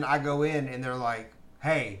 and then I go in, and they're like,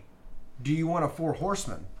 hey, do you want a Four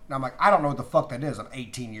Horsemen? And I'm like, I don't know what the fuck that is. I'm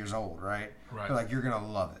 18 years old, right? They're like, you're going to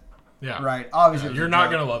love it. Yeah. Right? Obviously, you're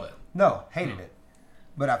not going to love it. No, hated it.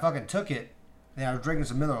 But I fucking took it, and I was drinking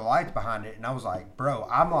some Miller Lights behind it, and I was like, bro,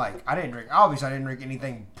 I didn't drink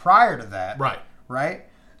anything prior to that. Right. Right?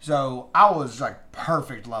 So I was like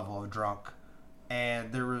perfect level of drunk.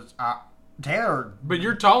 And there was... Taylor... But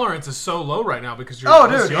your tolerance is so low right now because you're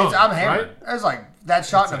young, I'm hammered. Right? It's like that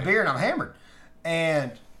shot in a beer and I'm hammered.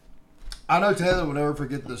 And I know Taylor will never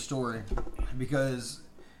forget this story because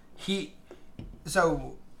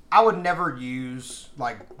so I would never use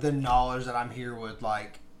like the knowledge that I'm here with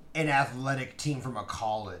like an athletic team from a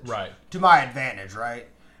college. Right. To my advantage, right?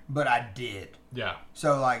 But I did. Yeah.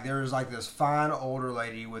 So like there was like this fine older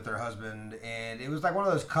lady with her husband and it was like one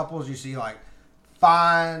of those couples you see like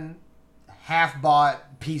fine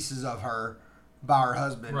half-bought pieces of her by her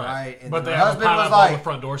husband, right? And but her they have husband a pineapple was like, on the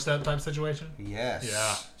front doorstep type situation? Yes.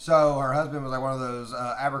 Yeah. So her husband was like one of those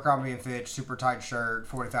Abercrombie & Fitch, super tight shirt,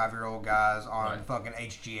 45-year-old guys on fucking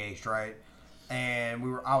HGH, right? And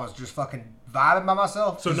I was just fucking vibing by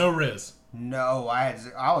myself. So no Riz? No, I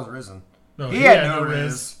was risen. No, he had no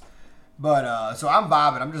Riz. But, so I'm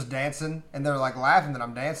vibing, I'm just dancing, and they're like laughing that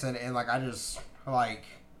I'm dancing, and like I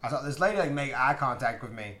saw this lady like make eye contact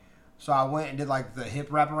with me. So I went and did like the hip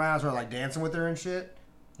wraparounds or like dancing with her and shit.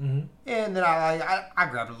 Mm-hmm. And then I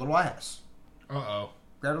grabbed a little ass. Uh-oh.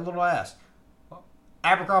 Grabbed a little ass.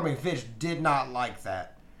 Abercrombie & Fitch did not like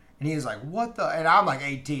that. And he was like, what the? And I'm like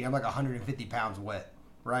 18. I'm like 150 pounds wet,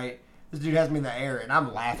 right? This dude has me in the air and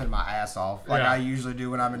I'm laughing my ass off like I usually do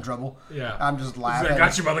when I'm in trouble. Yeah. I'm just laughing. I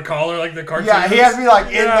got you by the collar like the cartoons? Yeah, he has me like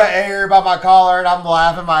in the air by my collar and I'm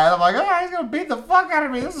laughing my ass. I'm like, oh, he's going to beat the fuck out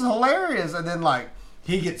of me. This is hilarious. And then like,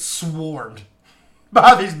 he gets swarmed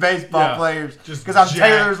by these baseball players because I'm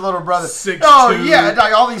Taylor's little brother. 6'2". Yeah,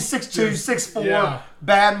 like all these 6'2", 6'4"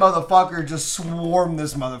 bad motherfuckers just swarm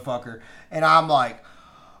this motherfucker, and I'm like,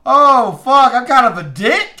 oh fuck, I'm kind of a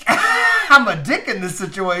dick. I'm a dick in this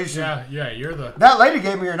situation. Yeah, you're the. That lady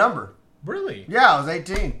gave me your number. Really? Yeah, I was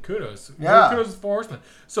 18. Kudos. Yeah. Kudos to the Four Horsemen.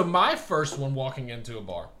 So my first one walking into a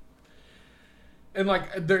bar. And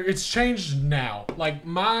it's changed now. Like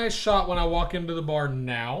my shot when I walk into the bar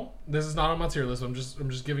now, this is not on my tier list. I'm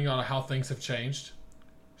just giving y'all how things have changed.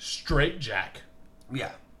 Straight Jack.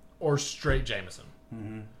 Yeah. Or straight Jameson.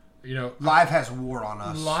 Mm-hmm. You know, life has war on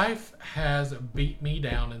us. Life has beat me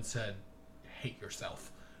down and said, hate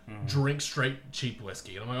yourself. Mm-hmm. Drink straight cheap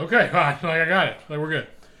whiskey. And I'm like, okay, fine. Like I got it. Like we're good.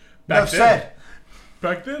 Back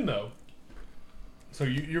then though. So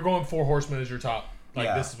you're going Four Horsemen as your top.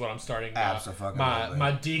 Like this is what I'm starting. Absolutely.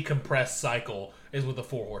 My decompressed cycle is with the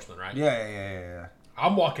Four Horsemen, right? Yeah.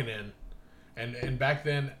 I'm walking in, and back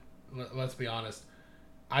then, let's be honest,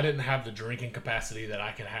 I didn't have the drinking capacity that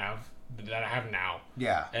I have now.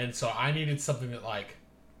 Yeah. And so I needed something that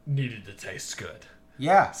needed to taste good.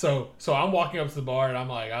 Yeah. So I'm walking up to the bar and I'm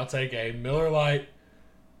like, I'll take a Miller Lite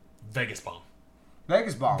Vegas Bomb.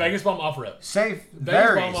 Vegas Bomb off rip. Safe.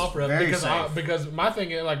 Vegas Bomb off rip. Very because safe. Because my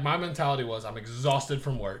thing is, my mentality was I'm exhausted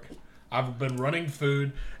from work. I've been running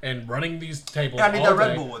food and running these tables. I need all that day.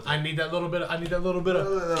 Red Bull with it. I need that little bit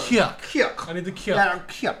of kick. I need the kick.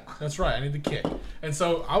 That's right. I need the kick. And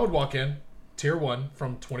so I would walk in, tier 1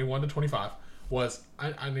 from 21 to 25 was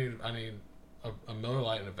I need a Miller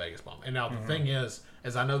Lite and a Vegas Bomb. And now the thing is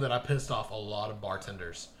I know that I pissed off a lot of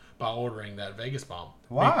bartenders by ordering that Vegas Bomb.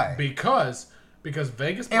 Why? Because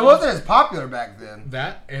Vegas Bombs, it wasn't as popular back then.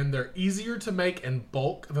 That, and they're easier to make in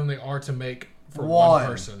bulk than they are to make for one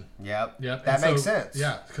person. Yep. That makes sense.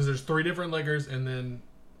 Yeah, because there's 3 different liquors and then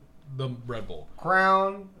the Red Bull.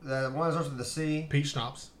 Crown, the one that starts with the C. Peach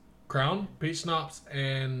Schnapps. Crown, Peach Schnapps,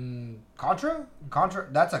 and... Contra?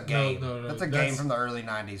 That's a game. No. That's a game from the early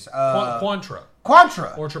 90s.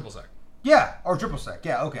 Cointreau. Or Triple Sec. Yeah, or Triple Sec.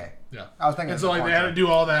 Yeah, okay. Yeah. I was thinking. And so they had to do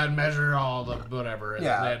all that and measure all the whatever. And they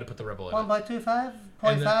had to put the Red Bull in 1.25?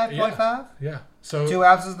 0.5? Yeah. So 2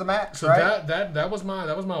 ounces the max, so right? that was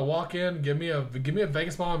my walk in. Give me a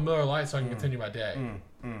Vegas Bomb and Miller Lite so I can continue my day.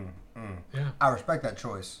 Yeah. I respect that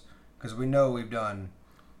choice because we know we've done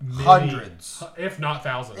hundreds, if not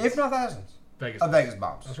thousands, Vegas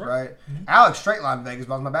Bombs. That's right. Right? Mm-hmm. Alex straight line Vegas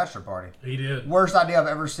Bombs my bachelor party. He did. Worst idea I've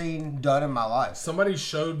ever seen done in my life. Somebody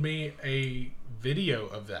showed me a video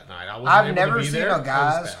of that night. I've never seen a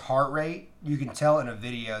guy's heart rate. You can tell in a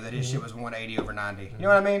video that his shit was 180 over 90. You know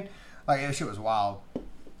what I mean? Like, this shit was wild.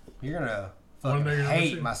 You're gonna fucking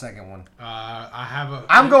hate my second one.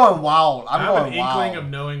 I'm going wild. I have an inkling of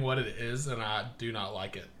knowing what it is, and I do not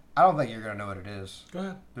like it. I don't think you're gonna know what it is. Go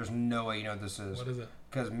ahead. There's no way you know what this is. What is it?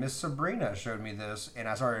 Because Miss Sabrina showed me this, and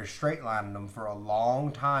I started straight lining them for a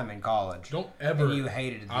long time in college. Don't ever. And you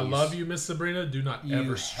hated these. I love you, Miss Sabrina. Do not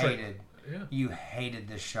ever straight. You hated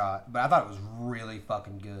this shot, but I thought it was really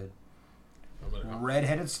fucking good.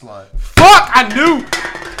 Redheaded slut. Fuck! I knew.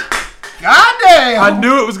 Goddamn! I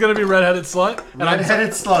knew it was gonna be redheaded slut.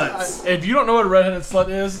 Redheaded sluts. If you don't know what a redheaded slut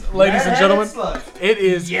is, ladies and gentlemen, it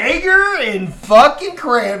is Jaeger and fucking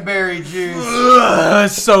cranberry juice.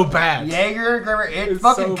 It's so bad. Jaeger and cranberry. It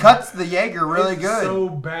fucking cuts the Jaeger really good. So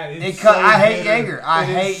bad. I hate Jaeger. I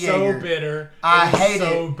hate Jaeger. So bitter. I hate it.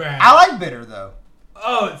 So bad. I like bitter though.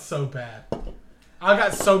 Oh, it's so bad. I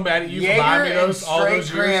got so mad at you for buying me those all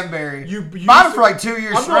those years. Cranberry. You bought them for like 2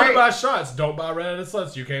 years I'm straight. going to buy shots. Don't buy redheaded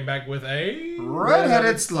sluts. You came back with a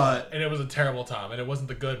redheaded slut, and it was a terrible time. And it wasn't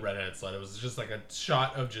the good redheaded slut. It was just like a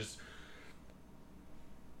shot of just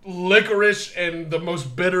licorice and the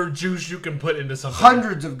most bitter juice you can put into something.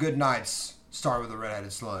 Hundreds of good nights start with a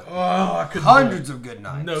redheaded slut. Oh, I couldn't. Hundreds of good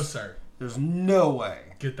nights. No, sir. There's no way.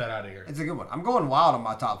 Get that out of here. It's a good one. I'm going wild on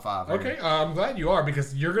my top 5. Okay, I'm glad you are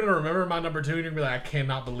because you're going to remember my number 2 and you're going to be like, I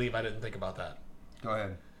cannot believe I didn't think about that. Go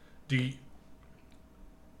ahead.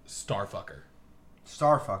 Starfucker.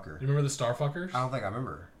 Starfucker. You remember the Starfuckers? I don't think I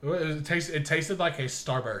remember. It tasted like a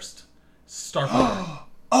Starburst. Starfucker.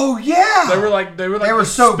 Oh yeah. They were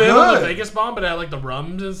so spin good. On the Vegas Bomb, but it had like the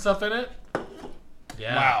rums and stuff in it.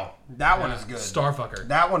 Yeah. Wow. That one is good. Starfucker.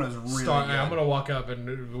 That one is really good. I'm gonna walk up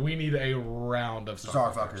and we need a round of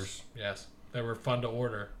Starfuckers. Yes. They were fun to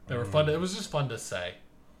order. They were fun. It was just fun to say.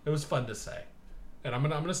 It was fun to say, and I'm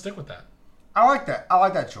gonna stick with that. I like that. I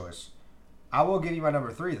like that choice. I will give you my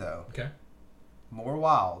number 3 though. Okay. More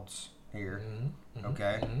wilds here. Mm-hmm.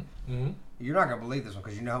 Okay. Mm-hmm. You're not gonna believe this one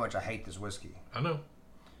because you know how much I hate this whiskey. I know.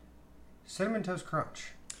 Cinnamon Toast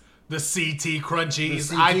Crunch. The CT Crunchies.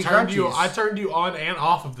 The CT Crunchies. I turned you on and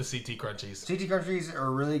off of the CT Crunchies. CT Crunchies are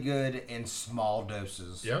really good in small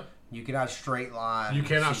doses. Yep. You cannot straight line. You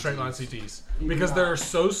cannot straight line CTs because they're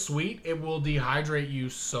so sweet. It will dehydrate you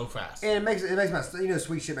so fast. And it makes my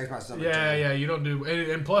sweet shit makes my stomach. Yeah. You don't do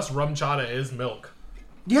and plus rum chata is milk.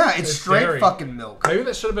 Yeah, it's straight dairy. fucking milk. Maybe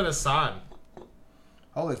that should have been a sign.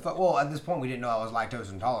 Holy fuck! Well, at this point, we didn't know I was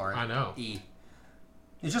lactose intolerant. I know.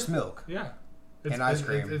 It's just milk. Yeah. And ice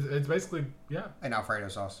cream. It's basically And Alfredo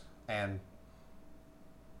sauce and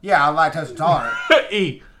I'm lactose intolerant.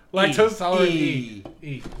 Lactose tolerant. E.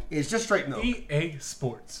 It's just straight milk. EA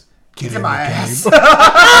Sports. Get in my ass.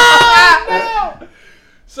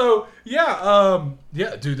 So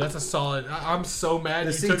dude, that's a solid. I'm so mad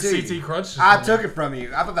you took CT Crunch. I took it from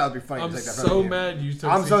you. I thought that would be funny. I'm to take that so from you. mad you took.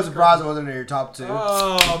 I'm so surprised it wasn't in your top 2.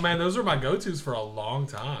 Oh man, those were my go-tos for a long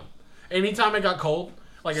time. Anytime it got cold,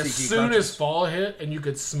 like as soon as fall hit and you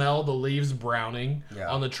could smell the leaves browning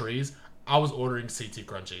on the trees, I was ordering CT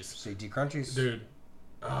Crunchies. CT Crunchies, dude.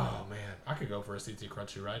 Oh man, I could go for a CT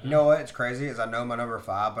Crunchy right now. You know what? It's crazy. Is I know my number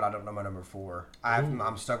 5, but I don't know my number 4.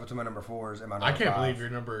 I'm stuck with my number 4s and my number 5. I can't believe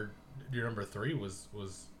your number 3 was.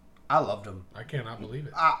 I loved them. I cannot believe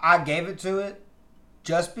it. I gave it to it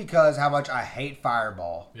just because how much I hate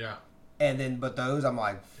Fireball. Yeah. And then, but those I'm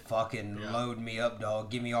like, fucking load me up,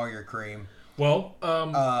 dog. Give me all your cream. Well,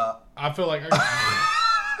 I feel like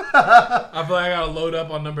I gotta load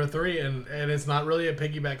up on number 3, and it's not really a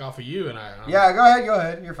piggyback off of you. And go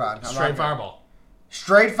ahead. You're fine. Straight Fireball.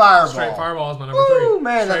 Straight Fireball. Straight Fireball is my number 3.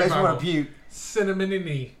 Man, that makes me want to puke.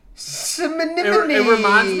 Cinnamon-y. It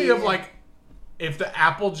reminds me of like if the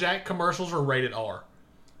Applejack commercials were rated R.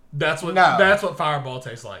 That's what Fireball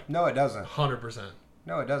tastes like. No, it doesn't. 100%.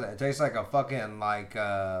 No, it doesn't. It tastes like a fucking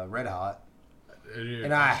Red Hot. Dude,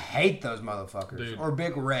 and I hate those motherfuckers. Dude, or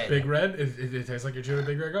Big Red. Big Red, it tastes like you're chewing a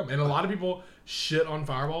Big Red gum. And a lot of people shit on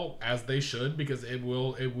Fireball, as they should, because it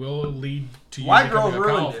will lead to you White becoming girls a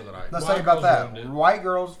ruined cow it. for the night. Let's talk about that. White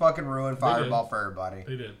girls fucking ruined Fireball for everybody.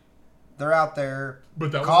 They did. They're out there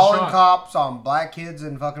calling cops on black kids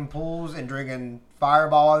in fucking pools and drinking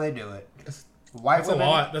Fireball while they do it. That's a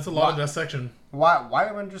lot of dissection.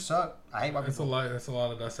 White women just suck. I hate white people. That's a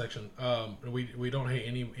lot of dissection. We don't hate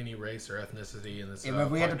any race or ethnicity in this. If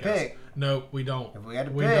we had to pick, no, we don't. If we had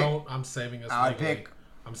to we pick, don't. I'm saving us. I'd legally. pick.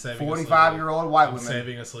 I'm saving 45-year-old white women. I'm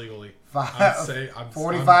saving us legally.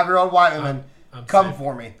 45-year-old white women, come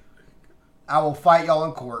for me. I will fight y'all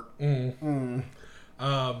in court. If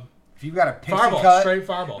you got a pixie cut, straight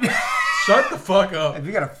Fireball. Shut the fuck up. If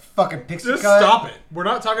you got a fucking pixie cut. Just stop it. We're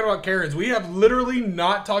not talking about Karens. We have literally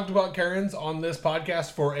not talked about Karens on this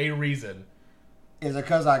podcast for a reason. Is it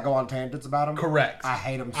because I go on tangents about them? Correct. I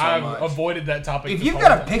hate them so much. much. I've avoided that topic. If you've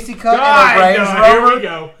got a pixie cut and a Range Rover, here we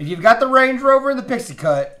go. If you've got the Range Rover and the pixie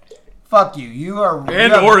cut, fuck you. You are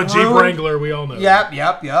or a Jeep Wrangler. We all know.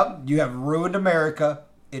 Yep. You have ruined America.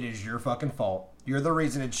 It is your fucking fault. You're the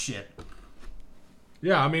reason it's shit.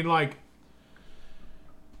 Yeah, I mean, like,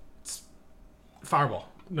 Fireball,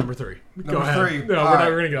 number 3. Go ahead. Number 3. No,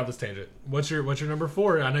 we're gonna get off this tangent. What's your number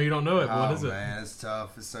 4? I know you don't know it. But what is it? Man, it's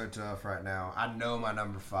tough. It's so tough right now. I know my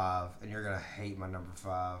number 5, and you're gonna hate my number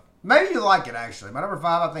 5. Maybe you like it actually. My number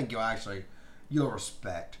 5, I think you'll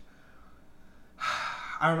respect.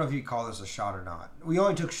 I don't know if you call this a shot or not. We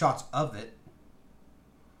only took shots of it,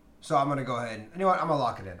 so I'm gonna go ahead. You know what? I'm gonna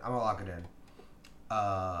lock it in.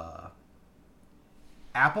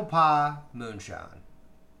 Apple pie moonshine.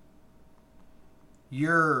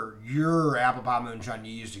 Your apple pie moonshine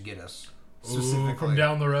you used to get us specifically. Ooh, from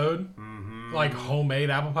down the road, mm-hmm. Like homemade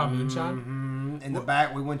apple pie moonshine. Mm-hmm. In the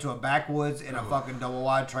back, we went to a backwoods in a fucking double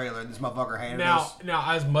wide trailer. This motherfucker handed us. Now,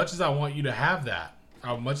 as much as I want you to have that,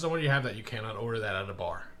 you cannot order that at a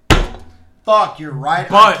bar. Fuck, you're right.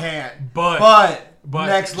 I can't. But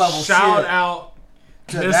next level shit. Shout out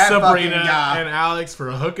to Miss that Sabrina guy. and Alex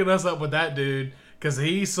for hooking us up with that dude, because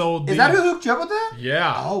he sold. Is that who hooked you up with that?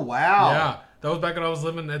 Yeah. Oh wow. Yeah. That was back when I was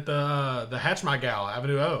living at the Hatch My Gal,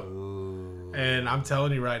 Avenue O. Ooh. And I'm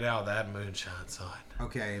telling you right now, that moonshine, son.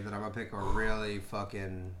 Okay, then I'm going to pick a really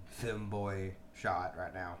fucking femboy shot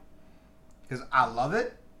right now. Because I love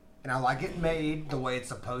it, and I like it made the way it's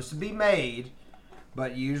supposed to be made,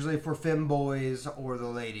 but usually for femboys or the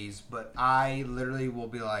ladies. But I literally will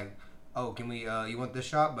be like, oh, can we, you want this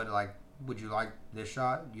shot? But like, would you like this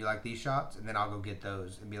shot? Do you like these shots? And then I'll go get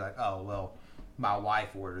those and be like, oh, well, my wife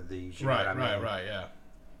ordered these. You know what I mean? Right, yeah.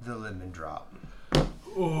 The lemon drop.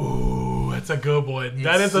 Ooh, that's a good one.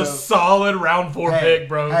 That is a solid round 4 pick,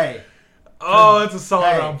 bro. Hey. Oh, that's a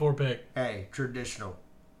solid round 4 pick. Hey, traditional.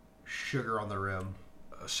 Sugar on the rim.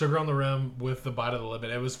 sugar on the rim with the bite of the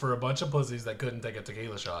limit. It was for a bunch of pussies that couldn't take a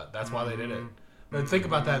tequila shot. That's why they did it. But think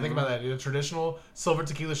about that. Think about that. The traditional silver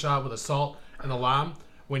tequila shot with the salt and the lime.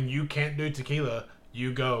 When you can't do tequila,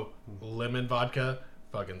 you go lemon vodka,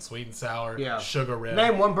 fucking sweet and sour, sugar rim.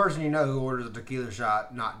 Name one person you know who orders a tequila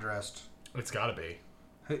shot not dressed. It's got to be.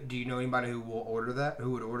 Do you know anybody who will order that?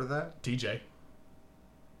 Who would order that? TJ.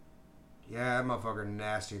 Yeah, that motherfucker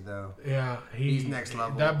nasty though. Yeah, he's next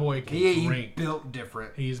level. That boy can drink. He's built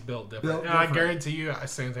different. He's built different. I guarantee you,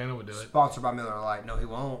 Santana would do it. Sponsored by Miller Lite. No, he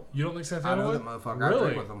won't. You don't think Santana would? I know that motherfucker. Really? I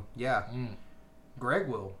drink with him. Yeah. Greg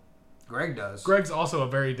will. Greg does. Greg's also a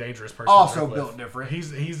very dangerous person. Also built different.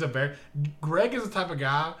 Greg is the type of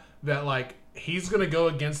guy that like he's gonna go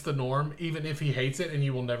against the norm even if he hates it, and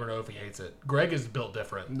you will never know if he hates it. Greg is built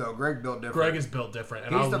different. No, Greg built different. Greg is built different,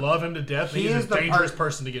 and I love him to death. He's a dangerous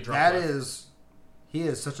person to get drunk. He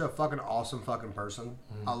is such a fucking awesome fucking person.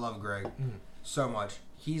 I love Greg so much.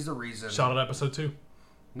 He's the reason. Shout out episode 2.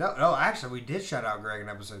 No, actually, we did shout out Greg in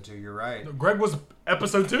episode 2. You're right. Greg was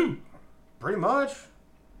episode 2. Pretty much.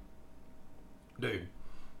 Dude,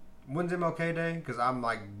 when's MLK Day? Because I'm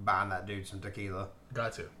like buying that dude some tequila.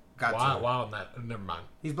 Got to. Wow, never mind.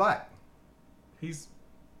 He's black. We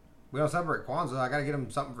don't celebrate Kwanzaa. I gotta get him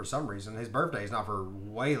something for some reason. His birthday's not for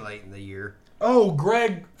way late in the year. Oh,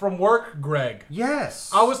 Greg from work, Greg.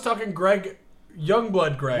 Yes. I was talking Greg,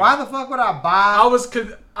 Youngblood Greg. Why the fuck would I buy?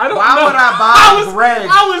 I don't know. Why would I buy Greg?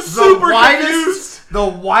 I was super confused. The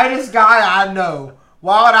whitest guy I know.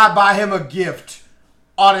 Why would I buy him a gift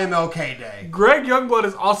on MLK Day? Greg Youngblood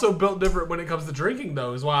is also built different when it comes to drinking,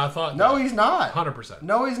 though, is why I thought. No, he's not. 100%.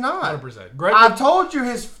 No, he's not. 100%. Greg. I told you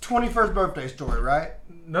his 21st birthday story, right?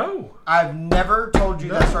 No. I've never told you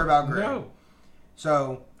that story about Greg. No.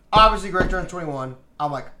 So, obviously, Greg turns 21.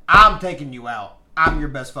 I'm like, I'm taking you out. I'm your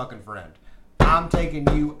best fucking friend. I'm taking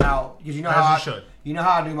you out. Because you know you know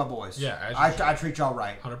how I do my boys. Yeah, I treat y'all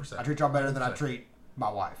right. 100%. I treat y'all better than I treat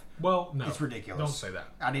my wife. Well, no. It's ridiculous. Don't say that.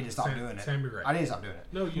 I need to stop doing it. Sam, you're great. I need to stop doing it.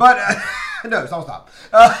 No, no, don't stop.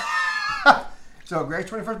 So,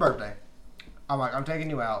 Greg's 21st birthday. I'm like, I'm taking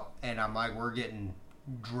you out. And I'm like, we're getting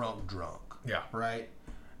drunk. Yeah. Right?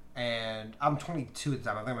 And I'm 22 at the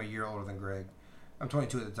time. I think I'm a year older than Greg. I'm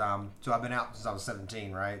 22 at the time. So I've been out since I was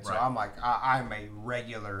 17, right? So I'm like, I'm a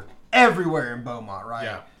regular everywhere in Beaumont, right?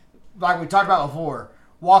 Yeah. Like we talked about before.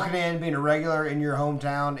 Walking in, being a regular in your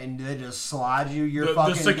hometown, and they just slide you your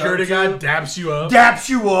fucking The security guy daps you up.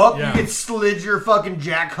 Yeah. You get slid your fucking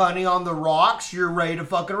Jack Honey on the rocks. You're ready to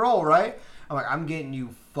fucking roll, right? I'm like, I'm getting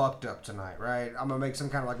you fucked up tonight, right? I'm going to make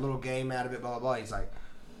some kind of like little game out of it, blah, blah, blah. He's like,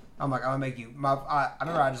 I'm like, I'm going to make you, I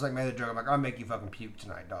don't know, I just like made the joke. I'm like, I'm going to make you fucking puke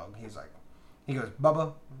tonight, dog. He goes,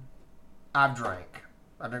 Bubba, I've drank.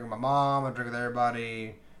 I drink with my mom, I drink with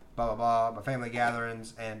everybody, blah, blah, blah, my family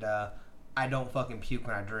gatherings, and I don't fucking puke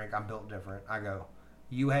when I drink. I'm built different. I go,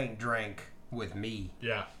 you ain't drank with me.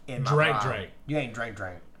 Yeah. In my Drank. You ain't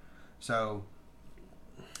drank. So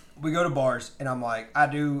we go to bars, and I'm like,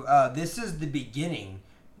 this is the beginning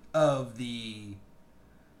of the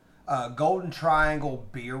Golden Triangle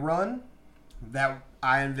beer run that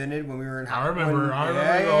I invented when we were in high school. I remember.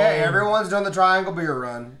 Yeah. Everyone's done the Triangle beer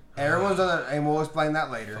run. Everyone's done it, and we'll explain that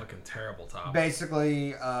later. Fucking terrible top.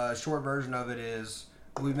 Basically, short version of it is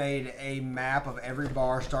we made a map of every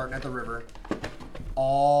bar starting at the river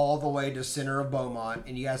all the way to center of Beaumont,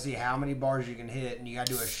 and you gotta see how many bars you can hit, and you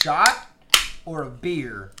gotta do a shot or a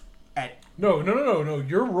beer at... No.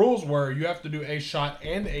 Your rules were you have to do a shot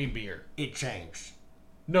and a beer. It changed.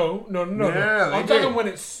 No. I'm talking when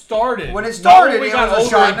it started. When it started, it was a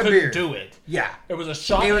shot and a beer. Do it. Yeah. It was a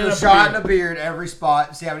shot and a beer. It was a shot and a beer at every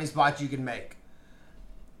spot. See how many spots you can make.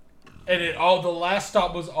 And the last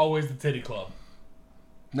stop was always the Titty Club.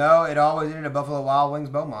 No, it always ended at Buffalo Wild Wings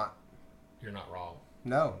Beaumont. You're not wrong.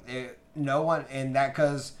 No. No one, and that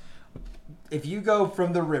because if you go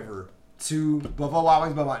from the river to Buffalo Wild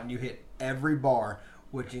Wings Beaumont and you hit every bar,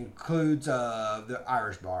 which includes the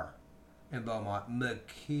Irish bar in Beaumont,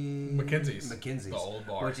 Mackenzie's. The old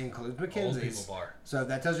bar. Which includes Mackenzie's. Old people bar. So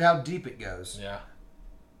that tells you how deep it goes. Yeah.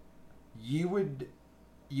 You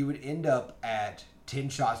would end up at 10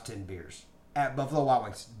 shots, 10 beers. At Buffalo Wild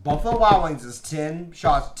Wings. Buffalo Wild Wings is 10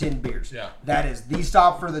 shots, 10 beers. Yeah. That is the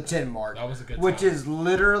stop for the 10 mark. That was a good time. Which is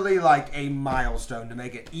literally like a milestone to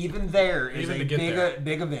make it. Even there is Even a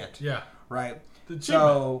big event. Yeah. Right?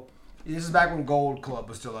 So, this is back when Gold Club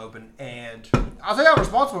was still open. And I'll tell you how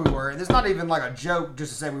responsible we were. And it's not even like a joke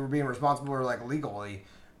just to say we were being responsible or like legally.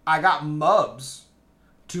 I got Mubs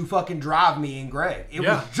to fucking drive me and Greg. It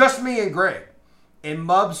was just me and Greg. And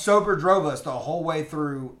Mubs sober drove us the whole way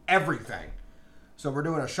through everything. So we're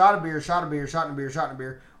doing a shot of beer, shot of beer, shot of beer, shot of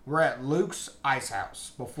beer. We're at Luke's Ice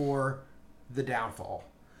House before the downfall.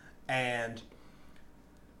 And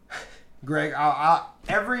Greg,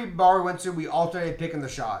 every bar we went to, we alternated picking the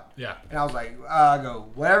shot. Yeah. And I was like, I go,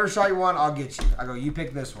 whatever shot you want, I'll get you. I go, you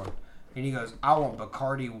pick this one. And he goes, I want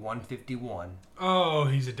Bacardi 151. Oh,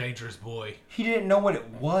 he's a dangerous boy. He didn't know what it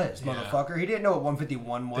was, Yeah. motherfucker. He didn't know what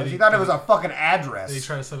 151 was. He thought it was a fucking address. Did he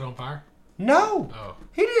try to set it on fire? No. Oh.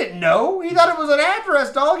 He didn't know. He thought it was an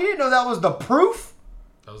address, dog. He didn't know that was the proof.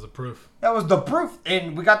 That was the proof. That was the proof.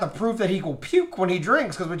 And we got the proof that he will puke when he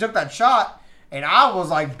drinks because we took that shot. And I was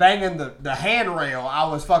like banging the handrail. I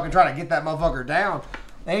was fucking trying to get that motherfucker down.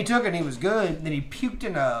 And he took it and he was good. And then he puked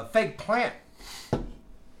in a fake plant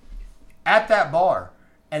at that bar.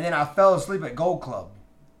 And then I fell asleep at Gold Club.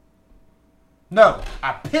 No,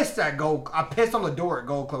 I pissed on the door at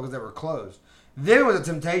Gold Club because they were closed. Then it was the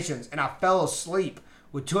Temptations, and I fell asleep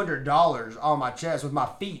with $200 on my chest with my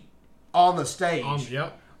feet on the stage.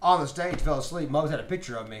 On the stage, fell asleep. Muggs had a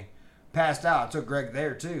picture of me. Passed out. I took Greg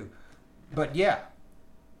there, too. But, yeah.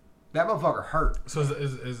 That motherfucker hurt. So,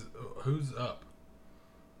 is who's up?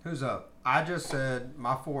 Who's up? I just said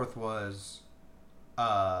my fourth was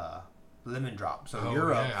Lemon Drop. So,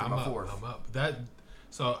 you're up for my fourth. I'm up.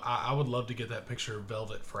 So, I would love to get that picture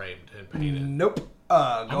velvet framed and painted. Nope.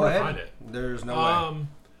 Go ahead. Find it. There's no way.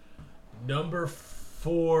 Number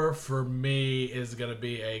 4 for me is going to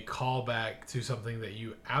be a callback to something that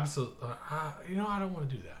you absolutely... I don't want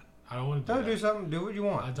to do that. I don't want to do that. Don't do something. Do what you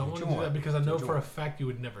want. I don't want to do that because I know for a fact you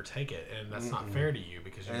would never take it, and that's not fair to you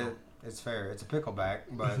because you don't... It's fair. It's a pickleback,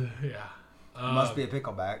 but yeah, it must be a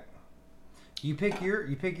pickleback. You pick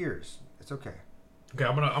yours. It's okay. Okay,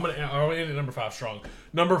 I'm gonna end at number 5 strong.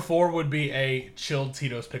 Number 4 would be a chilled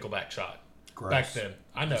Tito's pickleback shot. Gross. Back then,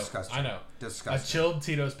 I know. Disgusting. I know. Disgusting. A chilled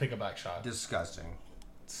Tito's pickleback shot. Disgusting.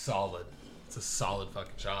 Solid. It's a solid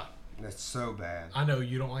fucking shot. That's so bad. I know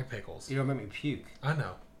you don't like pickles. You don't make me puke. I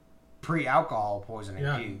know. Pre-alcohol poisoning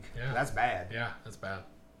puke. Yeah. That's bad. Yeah, that's bad.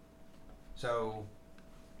 So,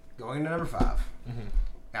 going into number 5. Mm-hmm.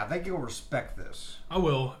 Now, I think you'll respect this. I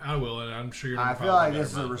will, and I'm sure you're. I feel like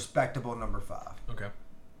this is a respectable number 5. Okay.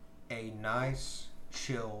 A nice,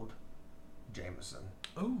 chilled Jameson.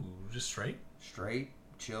 Ooh, just straight? Straight,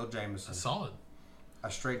 chilled Jameson. That's solid.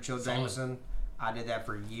 A straight chilled Jameson. I did that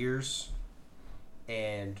for years,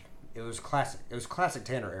 and it was classic. It was classic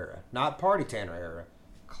Tanner era, not party Tanner era.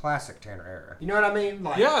 Classic Tanner era. You know what I mean?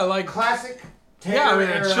 Like classic Tanner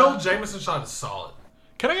era. A chilled Jameson shot is solid.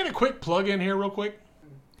 Can I get a quick plug in here real quick?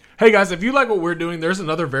 Hey guys, if you like what we're doing, there's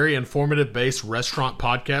another very informative based restaurant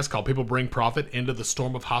podcast called People Bring Profit Into the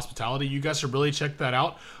Storm of Hospitality. You guys should really check that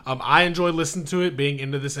out. I enjoy listening to it being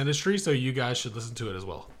into this industry, so you guys should listen to it as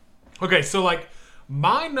well. Okay, so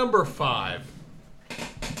my number 5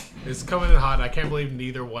 is coming in hot. I can't believe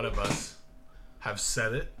neither one of us have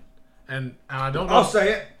said it. And I don't know. I'll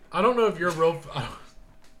say it. I don't know if you're real.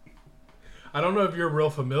 I don't know if you're real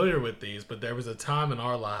familiar with these, but there was a time in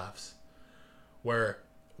our lives where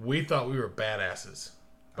we thought we were badasses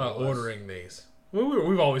by ordering these.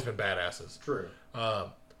 We've always been badasses. True.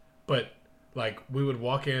 But we would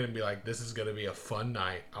walk in and be like, "This is gonna be a fun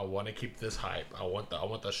night. I want to keep this hype. I want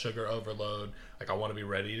the sugar overload. I want to be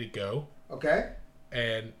ready to go." Okay.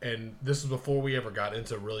 And this is before we ever got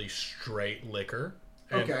into really straight liquor.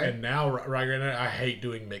 Okay. And now, right now, I hate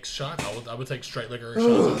doing mixed shots. I would take straight liquor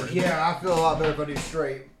shots. Yeah, I feel a lot better if I do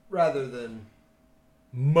straight rather than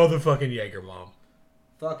motherfucking Jaeger bomb.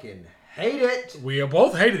 Fucking hate it. We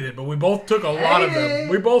both hated it, but we both took a lot of them.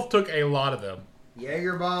 We both took a lot of them.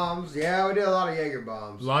 Jaeger bombs. Yeah, we did a lot of Jaeger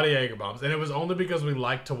bombs. A lot of Jaeger bombs. And it was only because we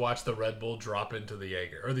liked to watch the Red Bull drop into the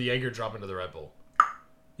Jaeger. Or the Jaeger drop into the Red Bull.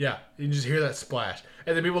 Yeah, you can just hear that splash.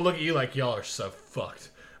 And then people look at you like, y'all are so fucked.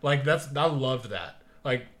 I loved that.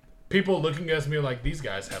 People looking at us and being like, these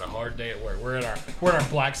guys had a hard day at work. We're in our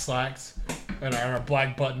black slacks and our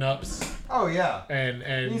black button ups. Oh yeah.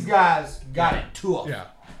 And these guys got it tough. Yeah.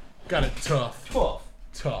 Got it tough.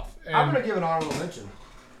 Tough. And I'm gonna give an honorable mention.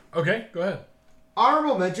 Okay, go ahead.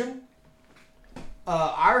 Honorable mention.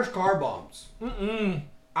 Irish car bombs.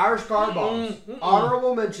 Irish car bombs.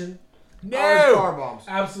 Honorable mention. No. Irish car bombs.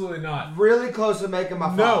 Absolutely not. Really close to making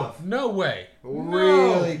my 5. No way.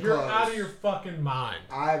 Really close. You're out of your fucking mind.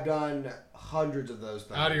 I've done hundreds of those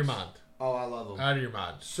things. Out of your mind. Oh, I love them. Out of your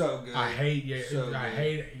mind. So good. I hate Irish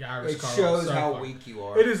car bombs. It shows how weak you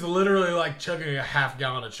are. It is literally like chugging a half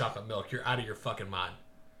gallon of chocolate milk. You're out of your fucking mind.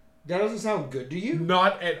 That doesn't sound good to you?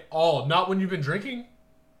 Not at all. Not when you've been drinking.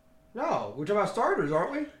 No, we're talking about starters,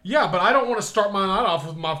 aren't we? Yeah, but I don't want to start my night off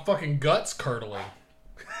with my fucking guts curdling.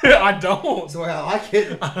 I don't. That's the way I like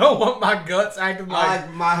it. I don't want my guts acting like... I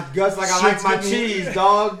like my guts like I like my cheese,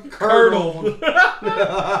 dog. Curdled.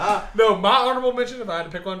 No, my honorable mention, if I had to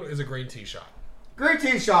pick one, is a green tea shot. Green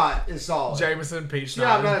tea shot is solid. Jameson, peach.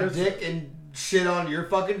 Yeah, I'm not a dick and shit on your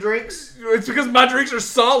fucking drinks. It's because my drinks are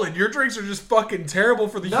solid. Your drinks are just fucking terrible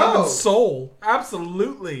for the human soul.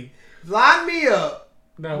 Absolutely. Line me up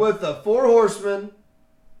with the Four Horsemen,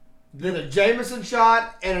 then a Jameson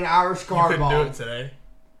shot, and an Irish car bomb. You couldn't do it today.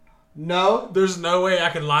 No. There's no way I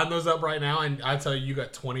can line those up right now, and I tell you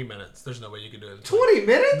got 20 minutes. There's no way you can do it. 20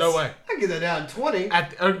 minutes? No way. I can get that down in 20.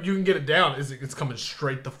 You can get it down. It's coming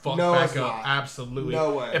straight the fuck back up. Not. Absolutely.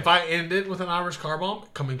 No way. If I end it with an Irish car bomb,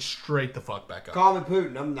 coming straight the fuck back up. Call me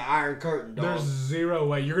Putin. I'm the Iron Curtain, dog. There's zero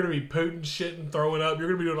way. You're going to be Putin shitting, throwing up. You're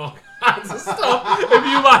going to be doing all kinds of stuff if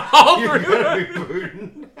you line all You're going to be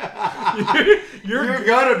Putin. You're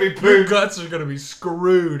going to be Putin. Your guts are going to be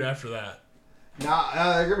screwed after that.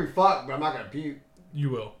 Nah, they're going to be fucked, but I'm not going to puke. You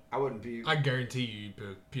will. I wouldn't puke. I guarantee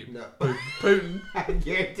you puke. No. Putin. I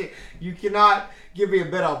guarantee. You cannot give me a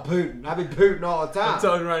bet on Putin. I be Putin all the time. I'm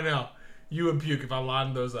telling you right now, you would puke if I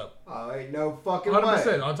lined those up. Oh, ain't no fucking 100%.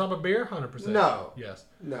 way. On top of beer? 100%. No. Yes.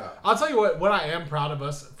 No. I'll tell you what I am proud of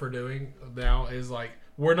us for doing now is like,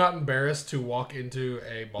 we're not embarrassed to walk into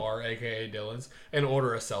a bar, a.k.a. Dylan's, and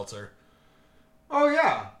order a seltzer. Oh,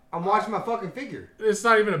 yeah. I'm watching my fucking figure. It's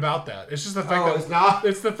not even about that. It's just the fact that it's not.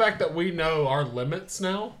 It's the fact that we know our limits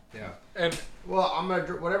now. Yeah. And well, I'm gonna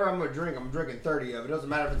whatever I'm gonna drink. I'm drinking 30 of it. It doesn't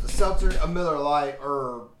matter if it's a seltzer, a Miller Lite,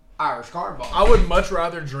 or Irish car bomb. I would much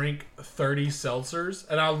rather drink 30 seltzers,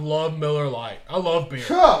 and I love Miller Lite. I love beer.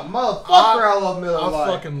 Huh, motherfucker, I love Miller Lite.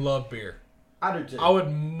 I fucking love beer. I do too. I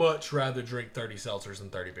would much rather drink 30 seltzers than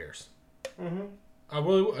 30 beers. Mm-hmm. I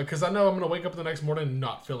really, because I know I'm gonna wake up the next morning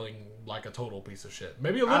not feeling like a total piece of shit.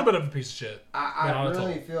 Maybe a little bit of a piece of shit. I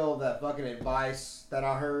really feel that fucking advice that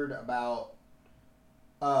I heard about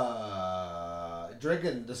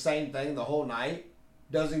drinking the same thing the whole night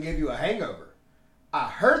doesn't give you a hangover. I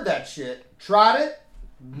heard that shit, tried it,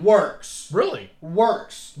 works. Really?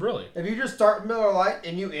 Works. Really? If you just start Miller Lite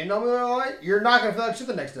and you end on Miller Lite, you're not going to feel like shit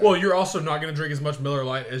the next day. Well, you're also not going to drink as much Miller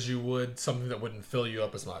Lite as you would something that wouldn't fill you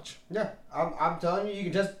up as much. Yeah. I'm telling you,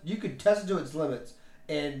 you could test it to its limits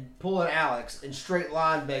and pull an Alex and straight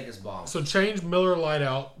line Vegas bomb. So change Miller Lite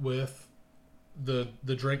out with the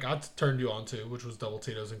drink I turned you on to, which was Double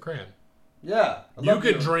Tito's and Cran. Yeah. You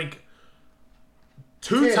could drink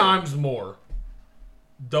 2 times more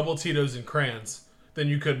Double Tito's and Crans than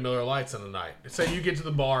you could Miller Lights in a night. Say you get to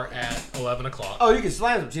the bar at 11 o'clock. Oh, you can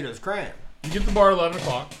slam some Tito's Cran. You get to the bar at 11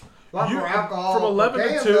 o'clock. A lot more alcohol. From 11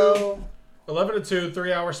 to 2. Though. 11 to 2,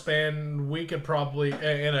 3 hour span. We could probably,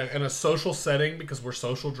 in a social setting, because we're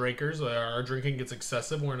social drinkers, our drinking gets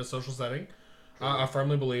excessive. We're in a social setting. I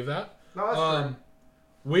firmly believe that. No, that's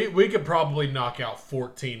true. We could probably knock out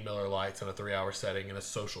 14 Miller Lights in a 3 hour setting in a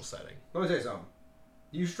social setting. Let me tell you something.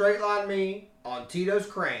 You straight line me on Tito's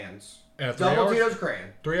Crans. Double Tito's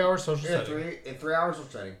Cran. 3 hour social setting. In 3 hours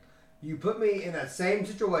social setting. You put me in that same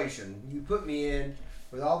situation. You put me in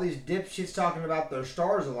with all these dipshits talking about their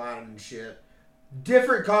stars aligning and shit.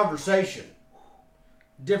 Different conversation.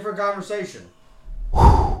 Different conversation.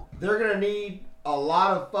 They're going to need a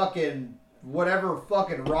lot of fucking whatever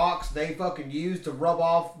fucking rocks they fucking use to rub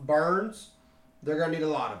off burns. They're going to need a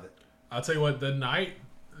lot of it. I'll tell you what, the night,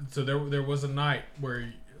 so there was a night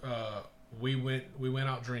where we went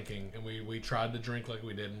out drinking, and we tried to drink like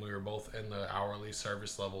we did, and we were both in the hourly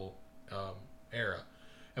service level era.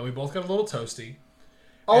 And we both got a little toasty.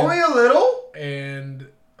 Only a little? And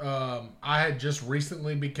I had just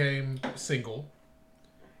recently became single.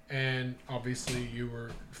 And obviously you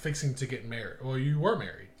were fixing to get married. Well, you were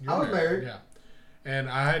married. I was married. Yeah. And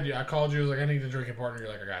I called you. I was like, I need a drinking partner. You're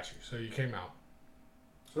like, I got you. So you came out.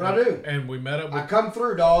 That's what I do. And we met up. I come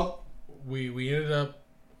through, dog. We ended up.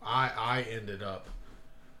 I ended up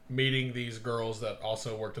meeting these girls that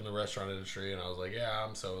also worked in the restaurant industry, and I was like, yeah,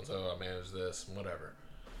 I'm so and so. I manage this, whatever.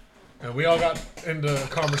 And we all got into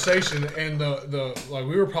conversation, and the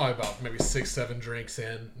we were probably about maybe 6-7 drinks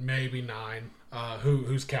in, maybe 9.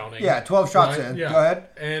 Who's counting? Yeah, 12 shots right? in. Yeah. Go ahead.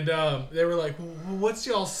 And they were like, "What's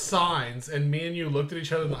y'all's signs?" And me and you looked at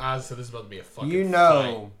each other in the eyes and said, "This is about to be a fucking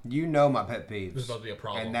fight. You know my pet peeves. This is about to be a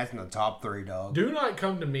problem." And that's in the top 3, dog. Do not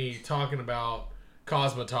come to me talking about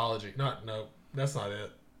cosmetology. No, that's not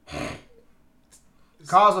it.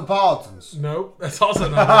 Cosmopolitans. Nope, that's also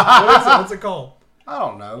not it. What is it? What's it called? I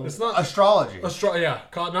don't know. It's not astrology.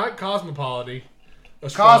 Not cosmopolity.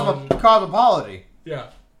 Cosmopolity.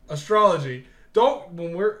 Yeah, astrology. Don't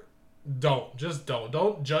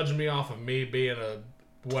judge me off of me being a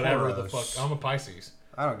whatever Taurus. the fuck. I'm a Pisces.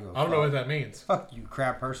 I don't give a fuck. I don't know what that means. Fuck you,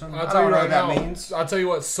 crap person. I'll I tell don't you know right what that now, means. I'll tell you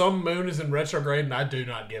what, some moon is in retrograde and I do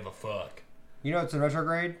not give a fuck. You know what's in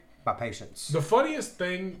retrograde? My patience. The funniest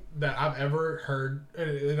thing that I've ever heard,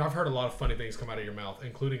 and I've heard a lot of funny things come out of your mouth,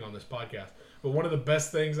 including on this podcast, but one of the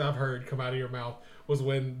best things I've heard come out of your mouth was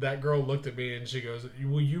when that girl looked at me and she goes,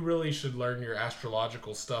 well, you really should learn your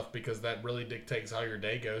astrological stuff because that really dictates how your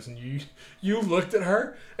day goes. And you looked at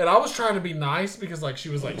her, and I was trying to be nice because like she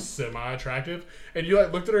was like semi-attractive, and you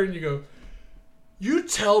like looked at her and you go, you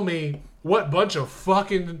tell me what bunch of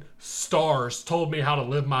fucking stars told me how to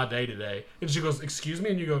live my day today. And she goes, excuse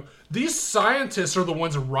me? And you go, these scientists are the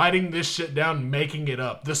ones writing this shit down, making it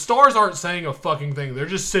up. The stars aren't saying a fucking thing. They're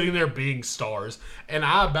just sitting there being stars. And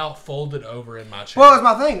I about folded over in my chair. Well, that's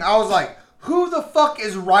my thing. I was like, who the fuck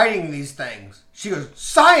is writing these things? She goes,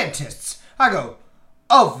 scientists. I go,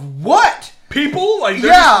 of what? People? Like,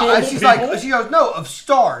 they're yeah. just And she's people? like, she goes, no, of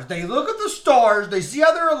stars. They look at the stars, they see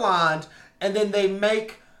how they're aligned, and then they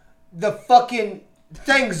make the fucking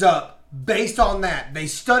things up based on that. They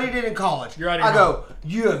studied it in college. You're out of your I go,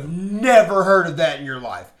 you have never heard of that in your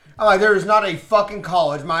life. I'm like, there is not a fucking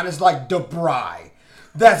college. Mine is like DeBry.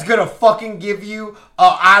 That's gonna fucking give you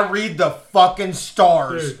I read the fucking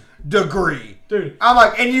stars degree. Dude. I'm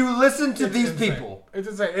like, and you listen to these insane. people. It's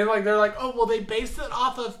insane. And like, they're like, oh, well, they based it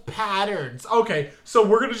off of patterns. Okay, so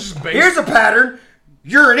we're going to just base... Here's a pattern.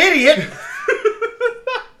 You're an idiot.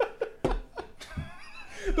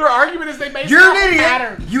 Their argument is they based it You're off an of idiot.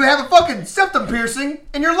 patterns. You have a fucking septum piercing,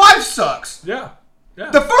 and your life sucks. Yeah. Yeah.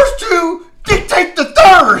 The first two dictate the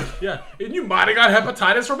third. Yeah. And you might have got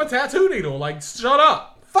hepatitis from a tattoo needle. Like, shut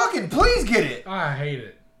up. Fucking please get it. I hate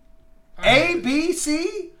it. A, B,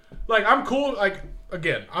 C? Like, I'm cool. Like,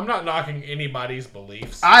 again, I'm not knocking anybody's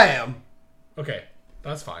beliefs. I am. Okay.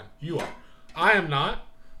 That's fine. You are. I am not.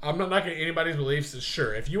 I'm not knocking anybody's beliefs.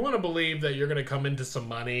 Sure, if you want to believe that you're going to come into some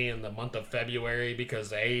money in the month of February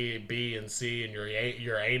because A, B, and C and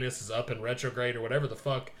your anus is up in retrograde or whatever the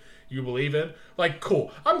fuck you believe in, like,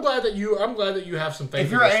 cool. I'm glad that you have some faith.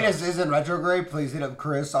 If your anus is in retrograde, please hit up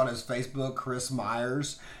Chris on his Facebook, Chris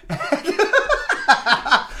Myers.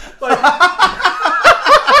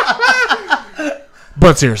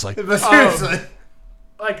 But seriously.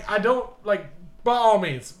 Like, I don't, like, by all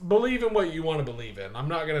means, believe in what you want to believe in. I'm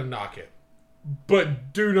not going to knock it.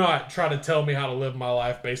 But do not try to tell me how to live my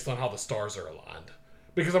life based on how the stars are aligned.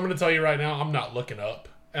 Because I'm going to tell you right now, I'm not looking up.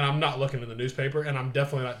 And I'm not looking in the newspaper. And I'm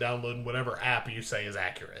definitely not downloading whatever app you say is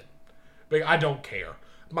accurate. But I don't care.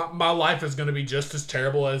 My life is going to be just as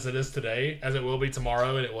terrible as it is today, as it will be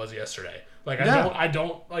tomorrow, and it was yesterday. Like, I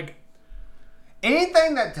don't, like...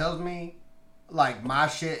 Anything that tells me, like, my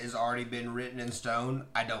shit has already been written in stone,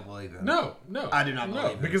 I don't believe it. No. I do not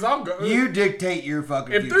believe it. Because I'll go... You dictate your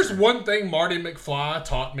fucking If future. there's one thing Marty McFly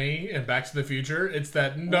taught me in Back to the Future, it's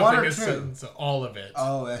that nothing is certain. All of it.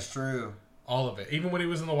 Oh, that's true. All of it. Even when he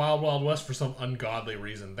was in the Wild Wild West for some ungodly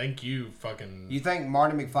reason. Thank you, fucking... You think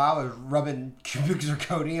Marty McFly was rubbing cubic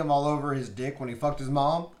zirconium all over his dick when he fucked his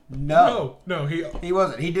mom? No, he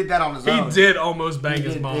wasn't. He did that on his own. He did almost bang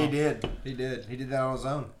his mom. He did. He did that on his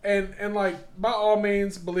own. And like, by all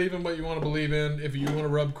means, believe in what you want to believe in. If you want to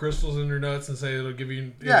rub crystals in your nuts and say it'll give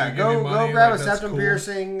you go money, grab like, a septum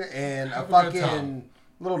piercing and a fucking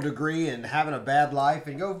little degree and having a bad life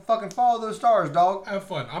and go fucking follow those stars, dog. Have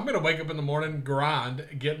fun. I'm gonna wake up in the morning, grind,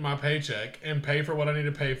 get my paycheck, and pay for what I need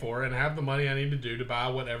to pay for, and have the money I need to do to buy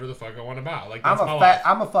whatever the fuck I want to buy. Like, that's my life.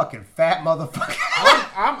 I'm a fucking fat motherfucker.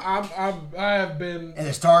 I have been. And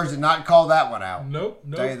the stars did not call that one out. Nope.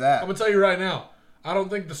 Tell you that. I'm gonna tell you right now. I don't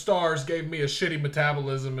think the stars gave me a shitty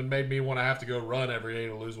metabolism and made me want to have to go run every day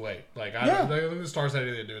to lose weight. Like, I don't think the stars had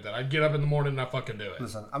anything to do with that. I get up in the morning and I fucking do it.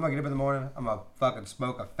 Listen, I'm going to get up in the morning. I'm going to fucking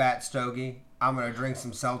smoke a fat stogie. I'm going to drink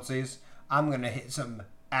some Celsius. I'm going to hit some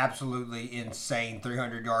absolutely insane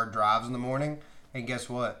 300-yard drives in the morning. And guess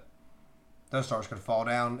what? Those stars could fall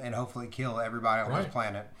down and hopefully kill everybody on this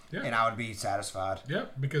planet. Yeah. And I would be satisfied. Yeah,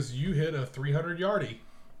 because you hit a 300-yardie.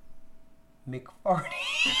 McFarty.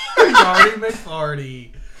 Yardy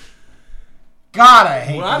McFarty. God, I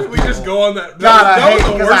hate Why did we people. just go on that? God, I hate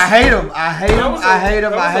them because I hate them. I hate them. I hate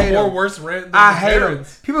them. I hate them. Worse rant than I hate them.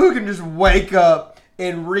 People who can just wake up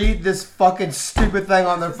and read this fucking stupid thing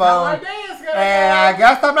on their phone. And I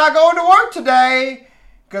guess I'm not going to work today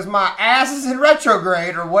because my ass is in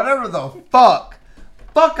retrograde or whatever the fuck.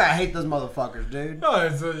 Fuck, I hate those motherfuckers, dude. No,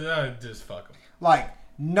 it's just fuck them. Like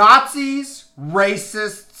Nazis,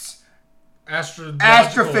 racists,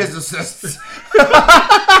 astrophysicists.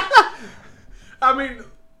 I mean,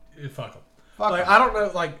 fuck them. Fuck like, em. I don't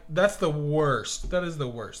know. Like, that's the worst. That is the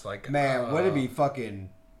worst. Like, man, would it be fucking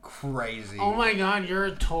crazy. Oh my god, you're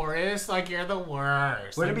a tourist? Like, you're the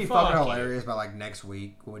worst. Wouldn't like, it be fucking hilarious by like next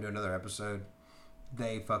week when we do another episode?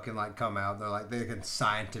 They fucking like come out. They're like, they can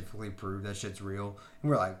scientifically prove that shit's real. And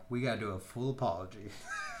we're like, we gotta do a full apology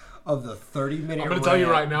of the 30-minute. I'm gonna tell you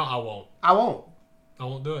right now, I won't. I won't. I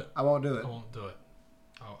won't do it. I won't do it. I won't do it.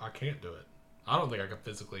 I can't do it. I don't think I can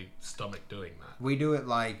physically stomach doing that. We do it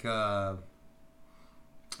like I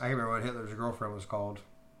can't remember what Hitler's girlfriend was called,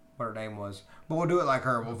 what her name was, but we'll do it like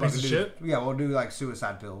her. We'll piece of shit. Yeah, we'll do like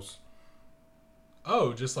suicide pills.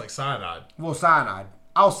 Oh, just like cyanide. Well, cyanide.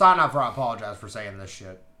 I'll cyanide before I apologize for saying this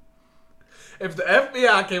shit. If the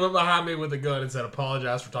FBI came up behind me with a gun and said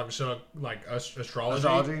apologize for talking shit like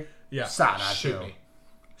astrology, yeah, cyanide shoot pill. me.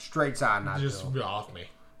 Straight cyanide Just pill. get off me.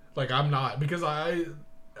 Like, I'm not, because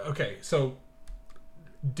okay, so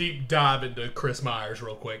deep dive into Chris Myers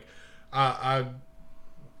real quick. I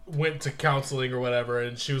went to counseling or whatever,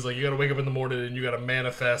 and she was like, you gotta wake up in the morning and you gotta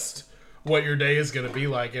manifest what your day is gonna be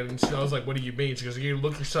like. And I was like, what do you mean? She goes, you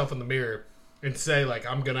look yourself in the mirror and say, like,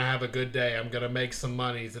 I'm gonna have a good day, I'm gonna make some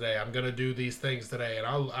money today, I'm gonna do these things today. And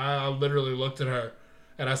I literally looked at her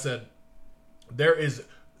and I said, there is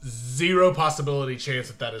 0 possibility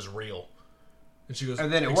chance that is real. And she goes,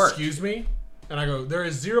 and then excuse me? And I go, there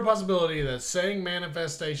is 0 possibility that saying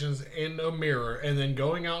manifestations in a mirror and then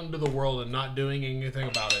going out into the world and not doing anything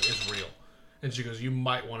about it is real. And she goes, you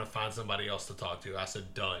might want to find somebody else to talk to. I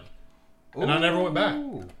said, done. And I never went back.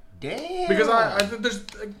 Damn. Because I think there's...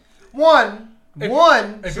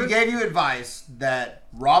 She gave you advice that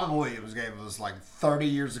Robin Williams gave us like 30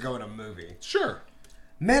 years ago in a movie. Sure.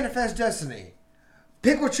 Manifest destiny.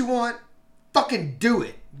 Pick what you want. Fucking do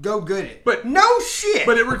it. Go get it. But no shit.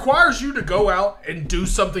 But it requires you to go out and do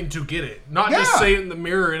something to get it. Not just say it in the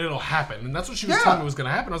mirror and it'll happen. And that's what she was telling me was going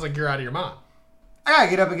to happen. I was like, you're out of your mind. I gotta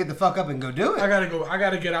get up and get the fuck up and go do it. I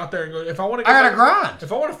gotta get out there and go. If I want to, I gotta grind.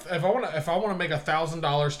 If I want to make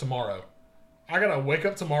 $1,000 tomorrow, I gotta wake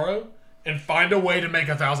up tomorrow and find a way to make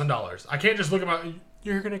 $1,000. I can't just look at my.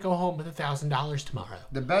 You're gonna go home with $1,000 tomorrow.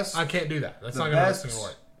 The best. I can't do that. That's not gonna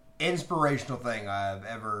work. Inspirational thing I've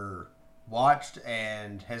ever watched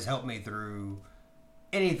and has helped me through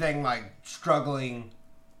anything like struggling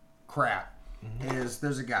crap is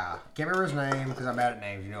there's a guy. Can't remember his name because I'm bad at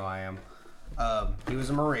names. You know I am. He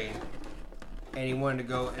was a Marine, and he wanted to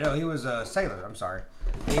go. No, he was a sailor. I'm sorry.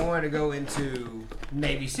 And he wanted to go into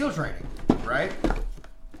Navy SEAL training, right?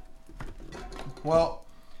 Well,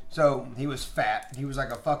 so he was fat. He was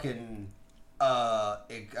like a fucking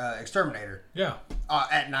exterminator. Yeah.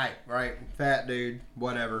 At night, right? Fat dude,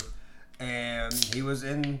 whatever. And he was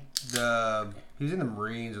in the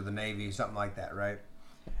Marines or the Navy, something like that, right?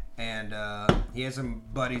 And he had some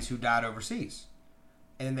buddies who died overseas.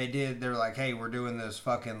 And they were like, hey, we're doing this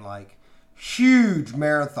fucking like huge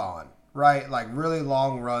marathon, right? Like really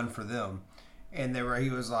long run for them. And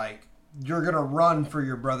he was like, you're gonna run for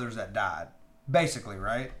your brothers that died, basically,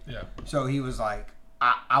 right? Yeah. So he was like,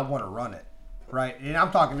 I want to run it, right? And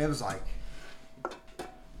I'm talking, it was like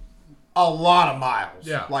a lot of miles,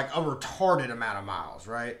 like a retarded amount of miles,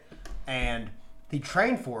 right? And he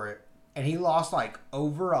trained for it, and he lost like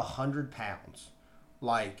over 100 pounds,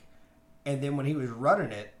 like. And then when he was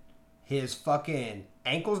running it, his fucking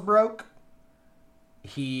ankles broke.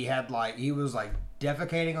 He was like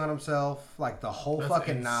defecating on himself, like the whole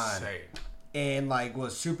fucking insane. 9. And like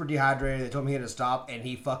was super dehydrated. They told him he had to stop, and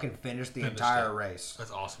he fucking finished the entire race.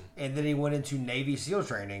 That's awesome. And then he went into Navy SEAL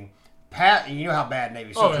training. You know how bad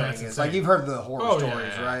Navy SEAL training is. Insane. Like you've heard the horror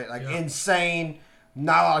stories, right? Like insane.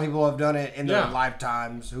 Not a lot of people have done it in their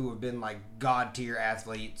lifetimes who have been like god tier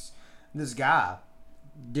athletes. This guy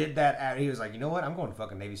did that. He was like, you know what? I'm going to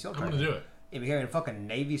fucking Navy SEAL training. I'm gonna do it. He became a fucking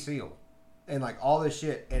Navy SEAL, and like all this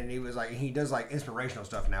shit. And he was like, he does like inspirational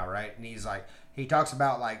stuff now, right? And he's like, he talks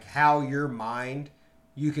about like how your mind,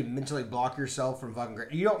 you can mentally block yourself from fucking.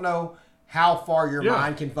 You don't know how far your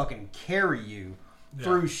mind can fucking carry you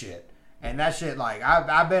through shit. And that shit, like,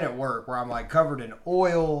 I've been at work where I'm, like, covered in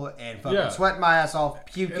oil and fucking sweating my ass off,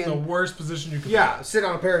 puking. In the worst position you could be. Sitting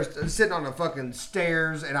on the fucking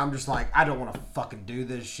stairs, and I'm just like, I don't want to fucking do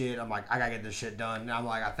this shit. I'm like, I gotta get this shit done. And I'm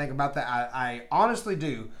like, I think about that. I honestly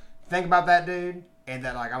do think about that dude, and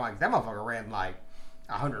that, like, I'm like, that motherfucker ran, like,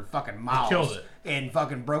 100 fucking miles. He killed it. And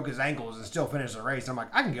fucking broke his ankles and still finished the race. I'm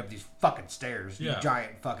like, I can get up these fucking stairs, you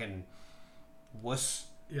giant fucking wuss.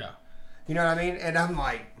 Yeah. You know what I mean? And I'm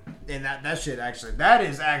like, and that shit actually, that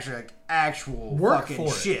is actually like actual work fucking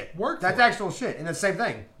for shit. That's actual shit. And the same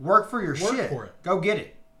thing. Work for your shit. Work for it. Go get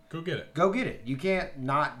it. Go get it. Go get it. You can't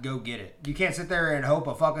not go get it. You can't sit there and hope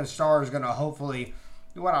a fucking star is going to hopefully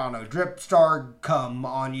what, I don't know, drip star come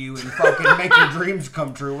on you and fucking make your dreams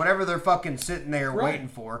come true. Whatever they're fucking sitting there waiting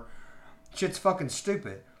for. Shit's fucking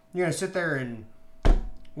stupid. You're going to sit there and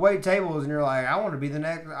wait tables and you're like, I want to be the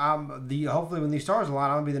next, hopefully when these stars align,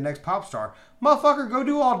 I'm going to be the next pop star. Motherfucker, go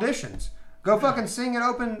do auditions. Go fucking sing at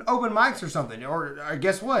open mics or something. Or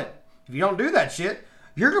guess what? If you don't do that shit,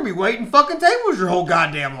 you're going to be waiting fucking tables your whole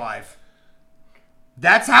goddamn life.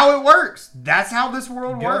 That's how it works. That's how this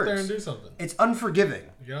world works. Get out there and do something. It's unforgiving.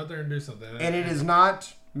 Get out there and do something. And it is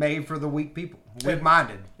not made for the weak people.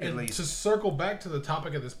 Weak-minded, at least. To circle back to the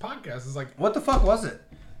topic of this podcast, is like... What the fuck was it?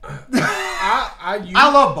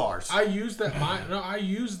 I love bars. I use that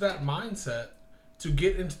mindset to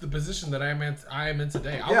get into the position that I am in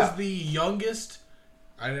today. I was the youngest...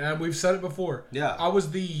 And we've said it before. Yeah. I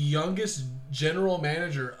was the youngest general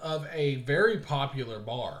manager of a very popular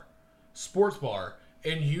bar. Sports bar.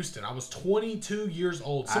 In Houston. I was 22 years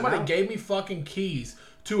old. Somebody gave me fucking keys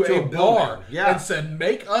to a bar and said,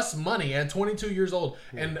 make us money at 22 years old.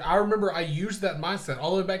 Yeah. And I remember I used that mindset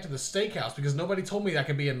all the way back to the steakhouse because nobody told me I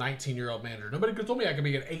could be a 19-year-old manager. Nobody told me I could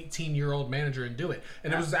be an 18-year-old manager and do it.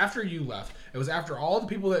 And it was after you left. It was after all the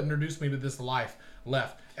people that introduced me to this life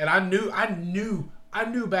left. And I knew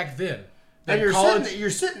back then. And you're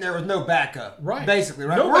sitting there with no backup. Right. Basically,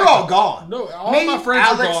 right? We're all gone. No, all my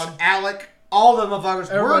friends are gone. Alec, all the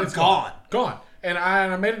motherfuckers, we're gone. Gone. And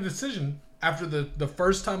I made a decision after the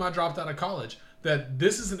first time I dropped out of college that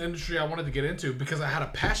this is an industry I wanted to get into because I had a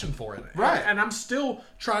passion for it. Right. And I'm still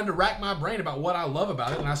trying to rack my brain about what I love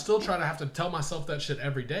about it. And I still try to have to tell myself that shit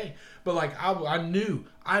every day. But like I knew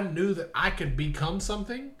that I could become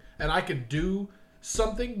something and I could do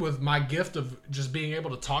something with my gift of just being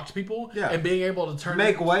able to talk to people and being able to turn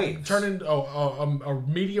into a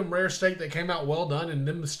medium rare steak that came out well done and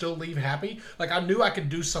them still leave happy. Like I knew I could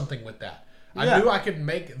do something with that. I knew I could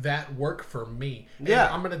make that work for me. And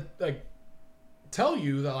I'm gonna tell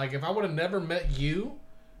you that like if I would have never met you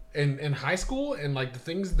in high school and like the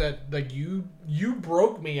things that like you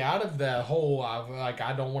broke me out of that whole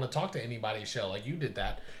I don't want to talk to anybody shell. Like you did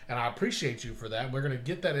that and I appreciate you for that. We're gonna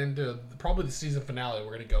get that into probably the season finale.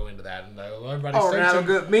 We're gonna go into that and everybody we're gonna have a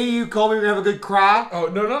good you Colby, we're gonna have a good cry. Oh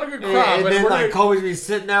no, not a good cry. And but then like Colby's gonna be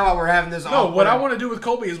sitting there while we're having this. No, what I want to do with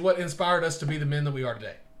Colby is what inspired us to be the men that we are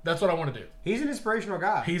today. That's what I want to do. He's an inspirational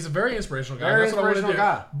guy. He's a very inspirational guy. Very That's inspirational what I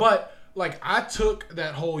want to do. guy. But like I took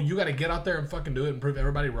that whole you got to get out there and fucking do it and prove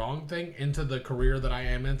everybody wrong thing into the career that I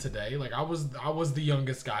am in today. Like I was the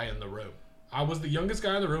youngest guy in the room. I was the youngest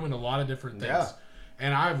guy in the room in a lot of different things. Yeah.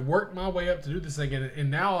 And I've worked my way up to do this thing and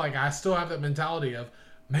now like I still have that mentality of,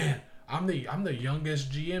 man, I'm the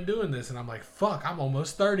youngest GM doing this and I'm like, fuck, I'm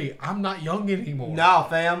almost 30. I'm not young anymore. No,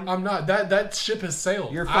 fam. I'm not. That ship has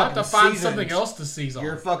sailed. You're I have to find seasoned. something else to seize on.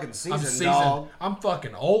 You're fucking seasoned, I'm seasoned. dog. I'm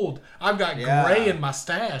fucking old. I've got gray in my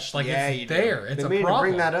stash. Like it's there. It's a problem. To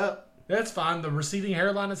bring that up. That's fine. The receding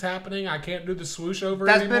hairline is happening. I can't do the swoosh over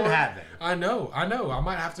That's anymore. That's been happening. I know. I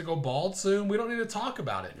might have to go bald soon. We don't need to talk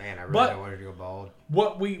about it. Man, I really don't want to go bald.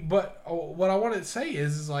 What I want to say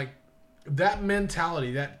is like that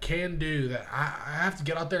mentality, that can do, that I have to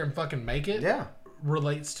get out there and fucking make it. Yeah.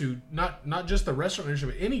 Relates to not just the restaurant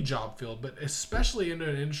industry, but any job field, but especially into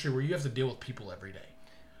an industry where you have to deal with people every day.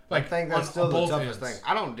 Like I think that's still the toughest ends.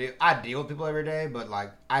 thing. I deal with people every day, but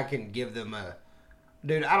like I can give them a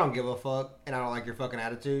dude. I don't give a fuck, and I don't like your fucking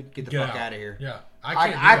attitude. Get the fuck out of here. Yeah,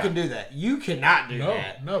 I can do that. You cannot do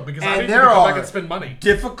that. No, because I need to come back and spend money.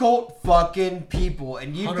 Difficult fucking people,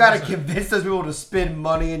 and you've got to convince those people to spend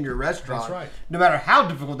money in your restaurant. That's right. No matter how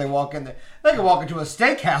difficult they walk in there, they can walk into a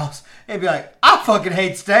steakhouse and be like, "I fucking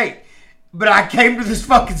hate steak." But I came to this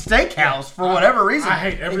fucking steakhouse for whatever reason. I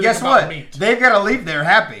hate everything and guess about what? meat. They've got to leave there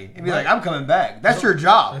happy and be like, "I'm coming back." That's your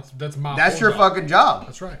job. That's your fucking job.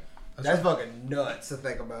 That's right. That's fucking nuts to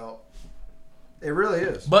think about. It really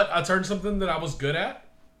is. But I turned something that I was good at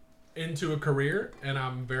into a career, and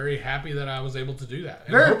I'm very happy that I was able to do that.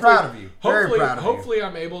 And very proud of you. Very proud of you. Hopefully,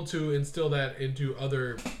 I'm able to instill that into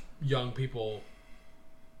other young people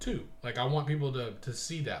too. Like I want people to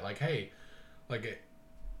see that. Like, hey, like.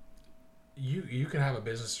 You can have a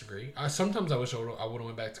business degree. Sometimes I wish I would have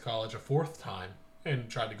went back to college a fourth time and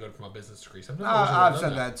tried to go for my business degree. Sometimes I've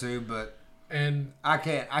said that too, but and I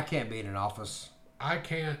can't be in an office. I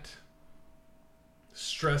can't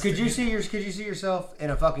stress. Could you see yourself in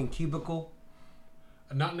a fucking cubicle?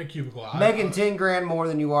 Not in a cubicle. Making 10 grand more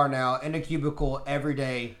than you are now in a cubicle every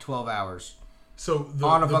day, 12 hours. So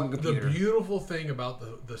on a fucking computer. The beautiful thing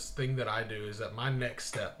about this thing that I do is that my next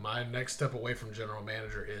step away from general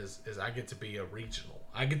manager is I get to be a regional.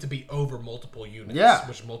 I get to be over multiple units,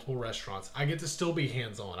 which multiple restaurants. I get to still be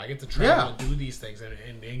hands-on. I get to travel and do these things, and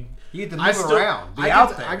you get to move around, be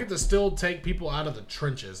out there. I get to still take people out of the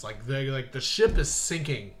trenches. Like the ship is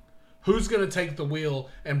sinking. Who's gonna take the wheel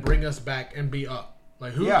and bring us back and be up?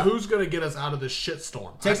 Like who's gonna get us out of this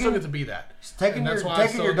shitstorm? I still get to be that. Taking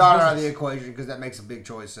your daughter out of the equation, because that makes a big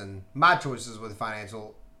choice, and my choices with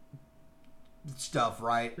financial stuff,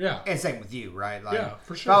 right? Yeah. And same with you, right? Like, yeah,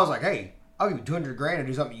 for sure. If I was like, hey, I'll give you $200,000 to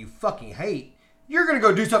do something you fucking hate, you're gonna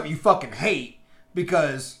go do something you fucking hate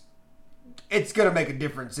because it's gonna make a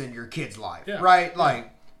difference in your kid's life, right?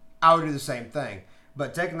 Like, I would do the same thing.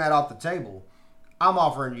 But taking that off the table, I'm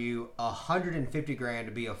offering you $150,000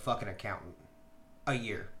 to be a fucking accountant a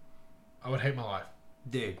year. I would hate my life,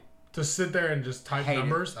 dude. To sit there and just type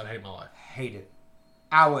numbers, I'd hate my life. Hate it.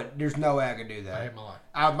 I would. There's no way I could do that. I hate my life.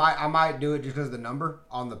 I might do it just because of the number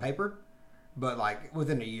on the paper, but like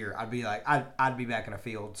within a year, I'd be like, I'd be back in a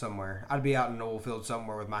field somewhere. I'd be out in an oil field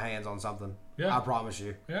somewhere with my hands on something. Yeah, I promise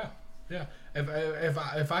you. Yeah, yeah.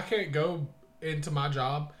 If I can't go into my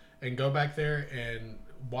job and go back there and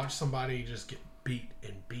watch somebody just get beat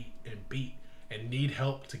and beat and beat and need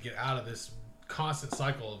help to get out of this constant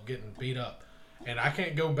cycle of getting beat up, and I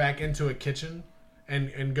can't go back into a kitchen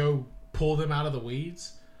and go pull them out of the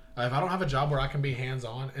weeds. If I don't have a job where I can be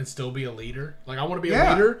hands-on and still be a leader, like I want to be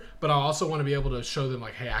a leader, but I also want to be able to show them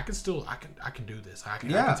like, hey, I can do this. I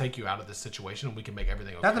can take you out of this situation and we can make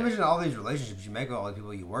everything okay. Not to mention all these relationships you make with all the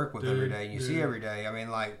people you work with every day and you see every day. I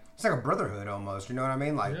mean, like, it's like a brotherhood almost. You know what I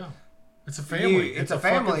mean? Like, it's a family. It's a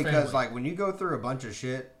family because like when you go through a bunch of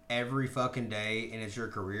shit every fucking day and it's your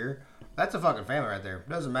career, that's a fucking family right there. It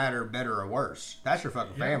doesn't matter better or worse. That's your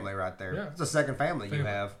fucking family right there. Yeah. It's a second family you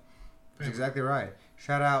have. That's exactly right.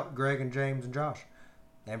 Shout out Greg and James and Josh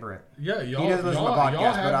and Brent. Yeah, y'all. He doesn't listen to my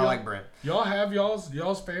podcast, but I like Brent. Y'all have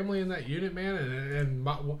y'all's family in that unit, man. And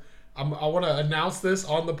I want to announce this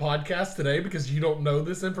on the podcast today because you don't know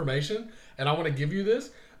this information, and I want to give you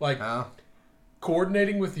this. Like,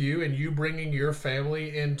 coordinating with you and you bringing your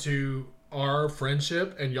family into our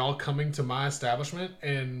friendship and y'all coming to my establishment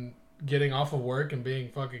and getting off of work and being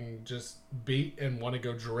fucking just beat and want to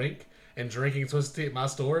go drink and drinking Twisted Tea at my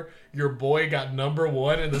store. Your boy got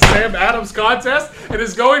 #1 in the Sam Adams contest and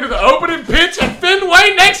is going to the opening pitch at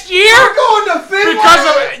Fenway next year. We're going to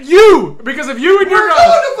Fenway because of you and your guys.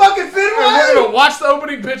 We're going to fucking Fenway. And we're going to watch the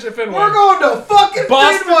opening pitch at Fenway. We're going to fucking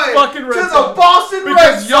Boston Fenway. Fucking Red to the Boston Red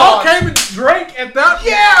Sox. Because Sox. y'all came and drank at that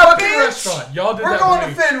fucking restaurant. Y'all did We're that for me. going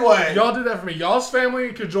to Fenway. Y'all did that for me. Y'all's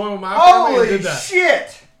family could join with my family and did that. Holy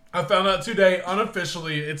shit. I found out today,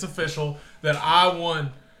 unofficially, it's official, that I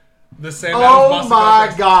won the Sam Adams Boston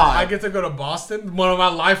contest. God. I get to go to Boston. One of my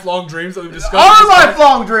lifelong dreams that we've discussed. Our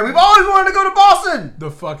lifelong dream. We've always wanted to go to Boston.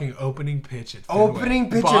 The fucking opening pitch at Fenway. Opening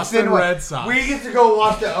pitch Boston at Fenway. Red Sox. We get to go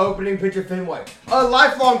watch the opening pitch at Fenway. A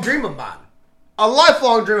lifelong dream of mine. A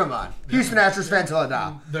lifelong dream of mine. Houston Astros fan till I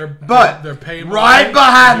die. They're paying right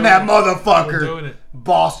behind that motherfucker. We're doing it.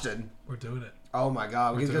 Boston. We're doing it. Oh my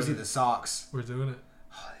God. We get to go see the Sox. We're doing it.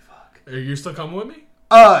 Holy fuck. Are you still coming with me?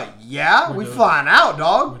 Yeah. We flying out,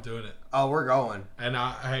 dog. We're doing it. Oh, we're going. And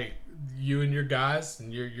hey, you and your guys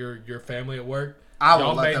and your family at work,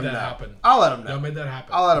 y'all made that happen. I'll let them know. Y'all made that happen.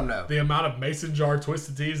 I'll let them know. The amount of mason jar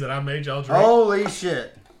Twisted Teas that I made y'all drink. Holy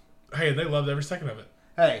shit. Hey, they loved every second of it.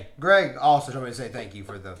 Hey, Greg also told me to say thank you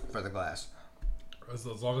for the glass. As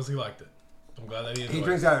long as he liked it. I'm glad that he enjoyed it. He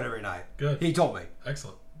drinks out of it every night. Good. He told me.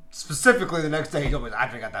 Excellent. Specifically the next day he told me, I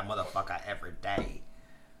drink out that motherfucker every day.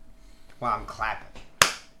 While I'm clapping.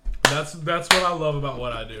 That's what I love about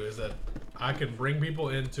what I do is that I can bring people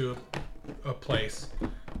into a place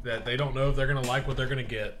that they don't know if they're going to like what they're going to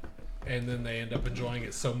get, and then they end up enjoying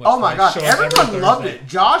it so much. Oh my God. Everyone loved it.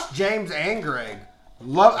 Josh, James, and Greg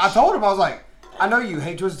loved I told him, I was like, I know you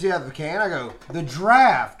hate Twisted Tea out of the can. I go, the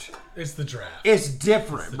draft. It's the draft. It's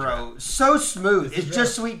different, bro. Draft. So smooth. It's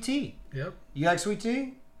just sweet tea. Yep. You like sweet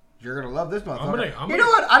tea? You're going to love this motherfucker. You know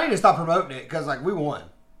what? I need to stop promoting it because, like, we won.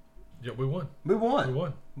 Yeah, we won. We won. We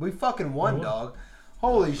won. We fucking won, dog.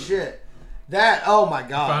 Holy shit. That, oh my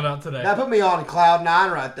God. Found out today. That put me on cloud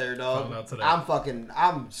 9 right there, dog. Found out today.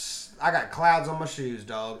 I got clouds on my shoes,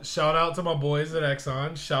 dog. Shout out to my boys at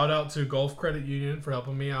Exxon. Shout out to Gulf Credit Union for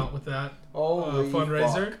helping me out with that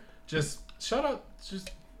fundraiser. Fuck. Just shout out,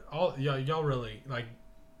 all y'all really, like,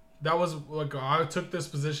 that was, like, I took this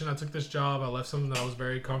position, I took this job, I left something that I was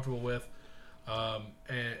very comfortable with.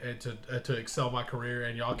 And to excel my career,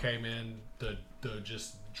 and y'all came in the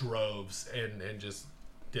just droves and just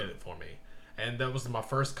did it for me. And that was my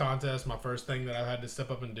first contest, my first thing that I had to step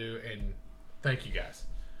up and do. And thank you guys.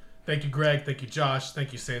 Thank you, Greg. Thank you, Josh.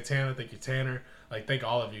 Thank you, Santana. Thank you, Tanner. Thank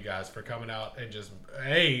all of you guys for coming out and just,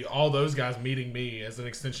 all those guys meeting me as an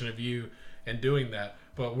extension of you and doing that.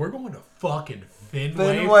 But we're going to fucking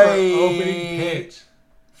Fenway for opening pitch.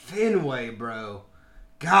 Fenway, bro.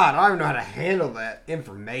 God, I don't even know how to handle that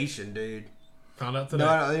information, dude. Found out today.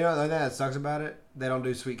 No, you know the thing that sucks about it? They don't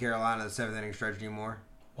do Sweet Carolina the 7th inning stretch anymore.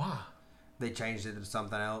 Why? They changed it to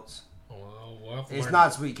something else. Well, it's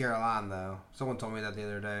not Sweet Carolina, though. Someone told me that the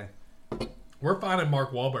other day. We're finding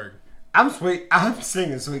Mark Wahlberg. I'm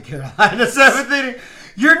singing Sweet Carolina the 7th inning.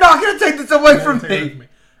 You're not going to take this away from me.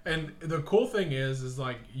 And the cool thing is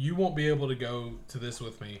you won't be able to go to this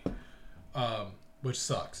with me, which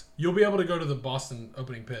sucks. You'll be able to go to the Boston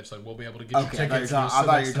opening pitch. We'll be able to get you tickets. I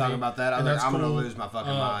thought you were talking about that. I'm going to lose my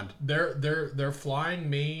fucking mind. They're flying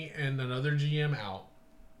me and another GM out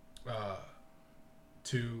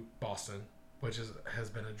to Boston, which has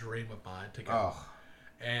been a dream of mine to go. Oh.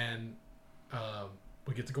 And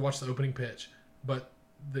we get to go watch the opening pitch. But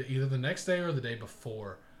either the next day or the day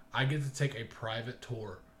before, I get to take a private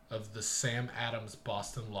tour of the Sam Adams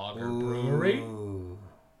Boston Lager Brewery. Ooh.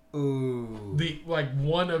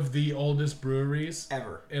 One of the oldest breweries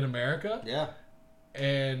ever in America. Yeah.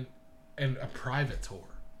 And a private tour.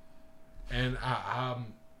 And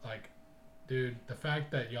I'm like, dude, the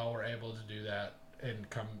fact that y'all were able to do that and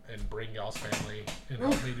come and bring y'all's family and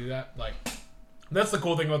help me do that, that's the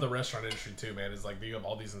cool thing about the restaurant industry too, man, is you have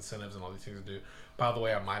all these incentives and all these things to do. By the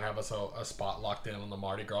way, I might have us a spot locked in on the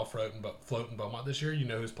Mardi Gras float in Beaumont this year. You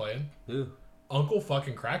know who's playing? Who? Uncle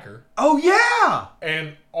fucking Cracker. Oh, yeah!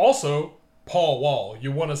 And also, Paul Wall.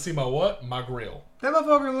 You want to see my what? My grill. That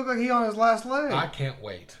motherfucker look like he on his last leg. I can't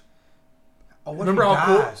wait. Oh, remember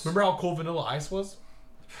how cool Vanilla Ice was?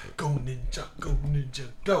 Go Ninja, go Ninja,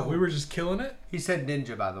 go. We were just killing it. He said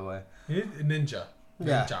ninja, by the way. Ninja.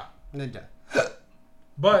 Yeah. Ninja.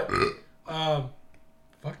 But,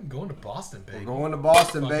 fucking going to Boston, baby. We're going to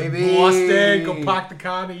Boston, baby. Boston, go park the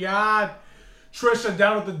car in the yard. Trisha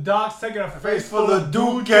down at the docks, taking a face full of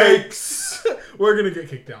dude cakes. We're going to get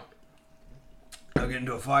kicked out. I'll get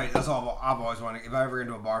into a fight. That's all I've always wanted. If I ever get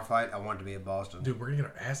into a bar fight, I want it to be in Boston. Dude, we're going to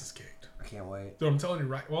get our asses kicked. I can't wait. Dude, I'm telling you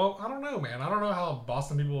right. Well, I don't know, man. I don't know how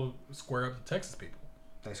Boston people square up to Texas people.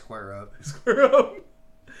 They square up.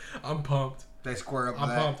 I'm pumped. They square up with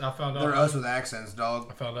I'm pumped. I found out. They're us with accents, dog.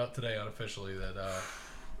 I found out today unofficially that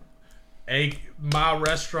my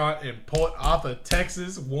restaurant in Port Arthur,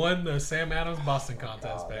 Texas, won the Sam Adams Boston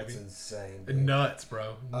contest, baby. That's insane, dude. Nuts,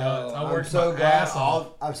 bro. Nuts. I worked so my glad ass off.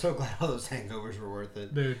 I'm so glad all those hangovers were worth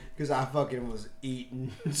it, dude. Because I fucking was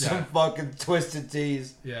eating some fucking Twisted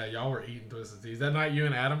Teas. Yeah, y'all were eating Twisted Teas. That night you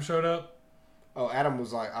and Adam showed up. Oh, Adam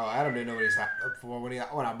was like, Adam didn't know what he's for.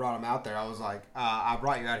 When I brought him out there, I was like, I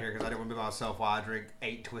brought you out here because I didn't want to be by myself while I drink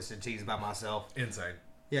 8 Twisted Teas by myself. Insane.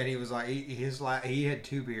 Yeah, and he was like, he had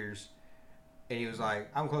 2 beers, and he was like,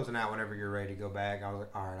 I'm closing out whenever you're ready to go back. I was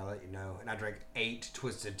like, all right, I'll let you know. And I drank 8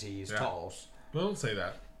 Twisted Teas, talls. Well, don't say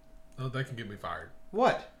that. Oh, that can get me fired.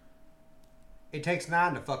 What? It takes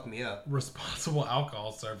 9 to fuck me up. Responsible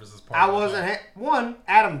alcohol service is part of it. I wasn't.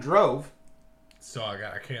 Adam drove. So I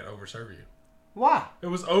can't overserve you. Why? It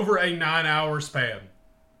was over a 9-hour span.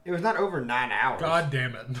 It was not over 9 hours. God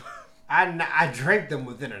damn it. I drank them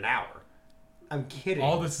within an hour. I'm kidding.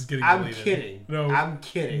 All this is getting deleted. I'm kidding. No. I'm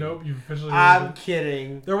kidding. Nope, you've officially... I'm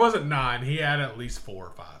kidding. There wasn't 9. He had at least 4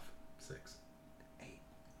 or 5. 6.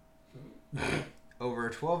 8. Over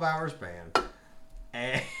a 12-hour span.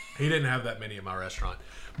 He didn't have that many at my restaurant.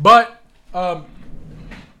 But,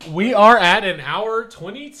 we are at an hour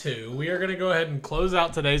 22. We are going to go ahead and close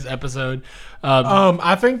out today's episode.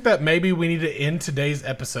 I think that maybe we need to end today's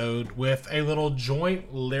episode with a little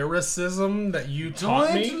joint lyricism that you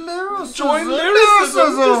taught me. Joint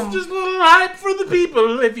lyricism. Just a little hype for the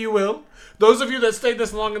people, if you will. Those of you that stayed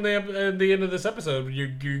this long in the end of this episode, you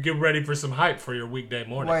get ready for some hype for your weekday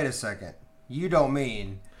morning. Wait a second. You don't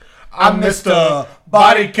mean... I'm Mr.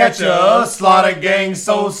 Body Catcher, Slaughter Gang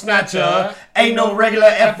Soul Snatcher. Ain't no regular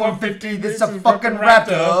F-150, this a fucking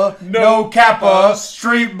Raptor. No capper,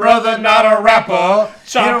 street brother, not a rapper.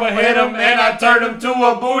 Chopper hit him and I turned him to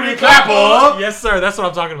a booty clapper. Yes, sir, that's what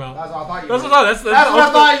I'm talking about. That's what I thought you meant. That's what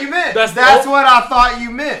I thought you meant. That's what I thought you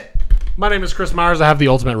meant. My name is Chris Myers, I have the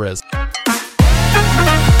ultimate Riz.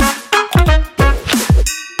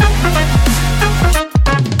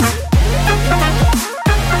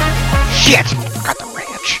 Shit!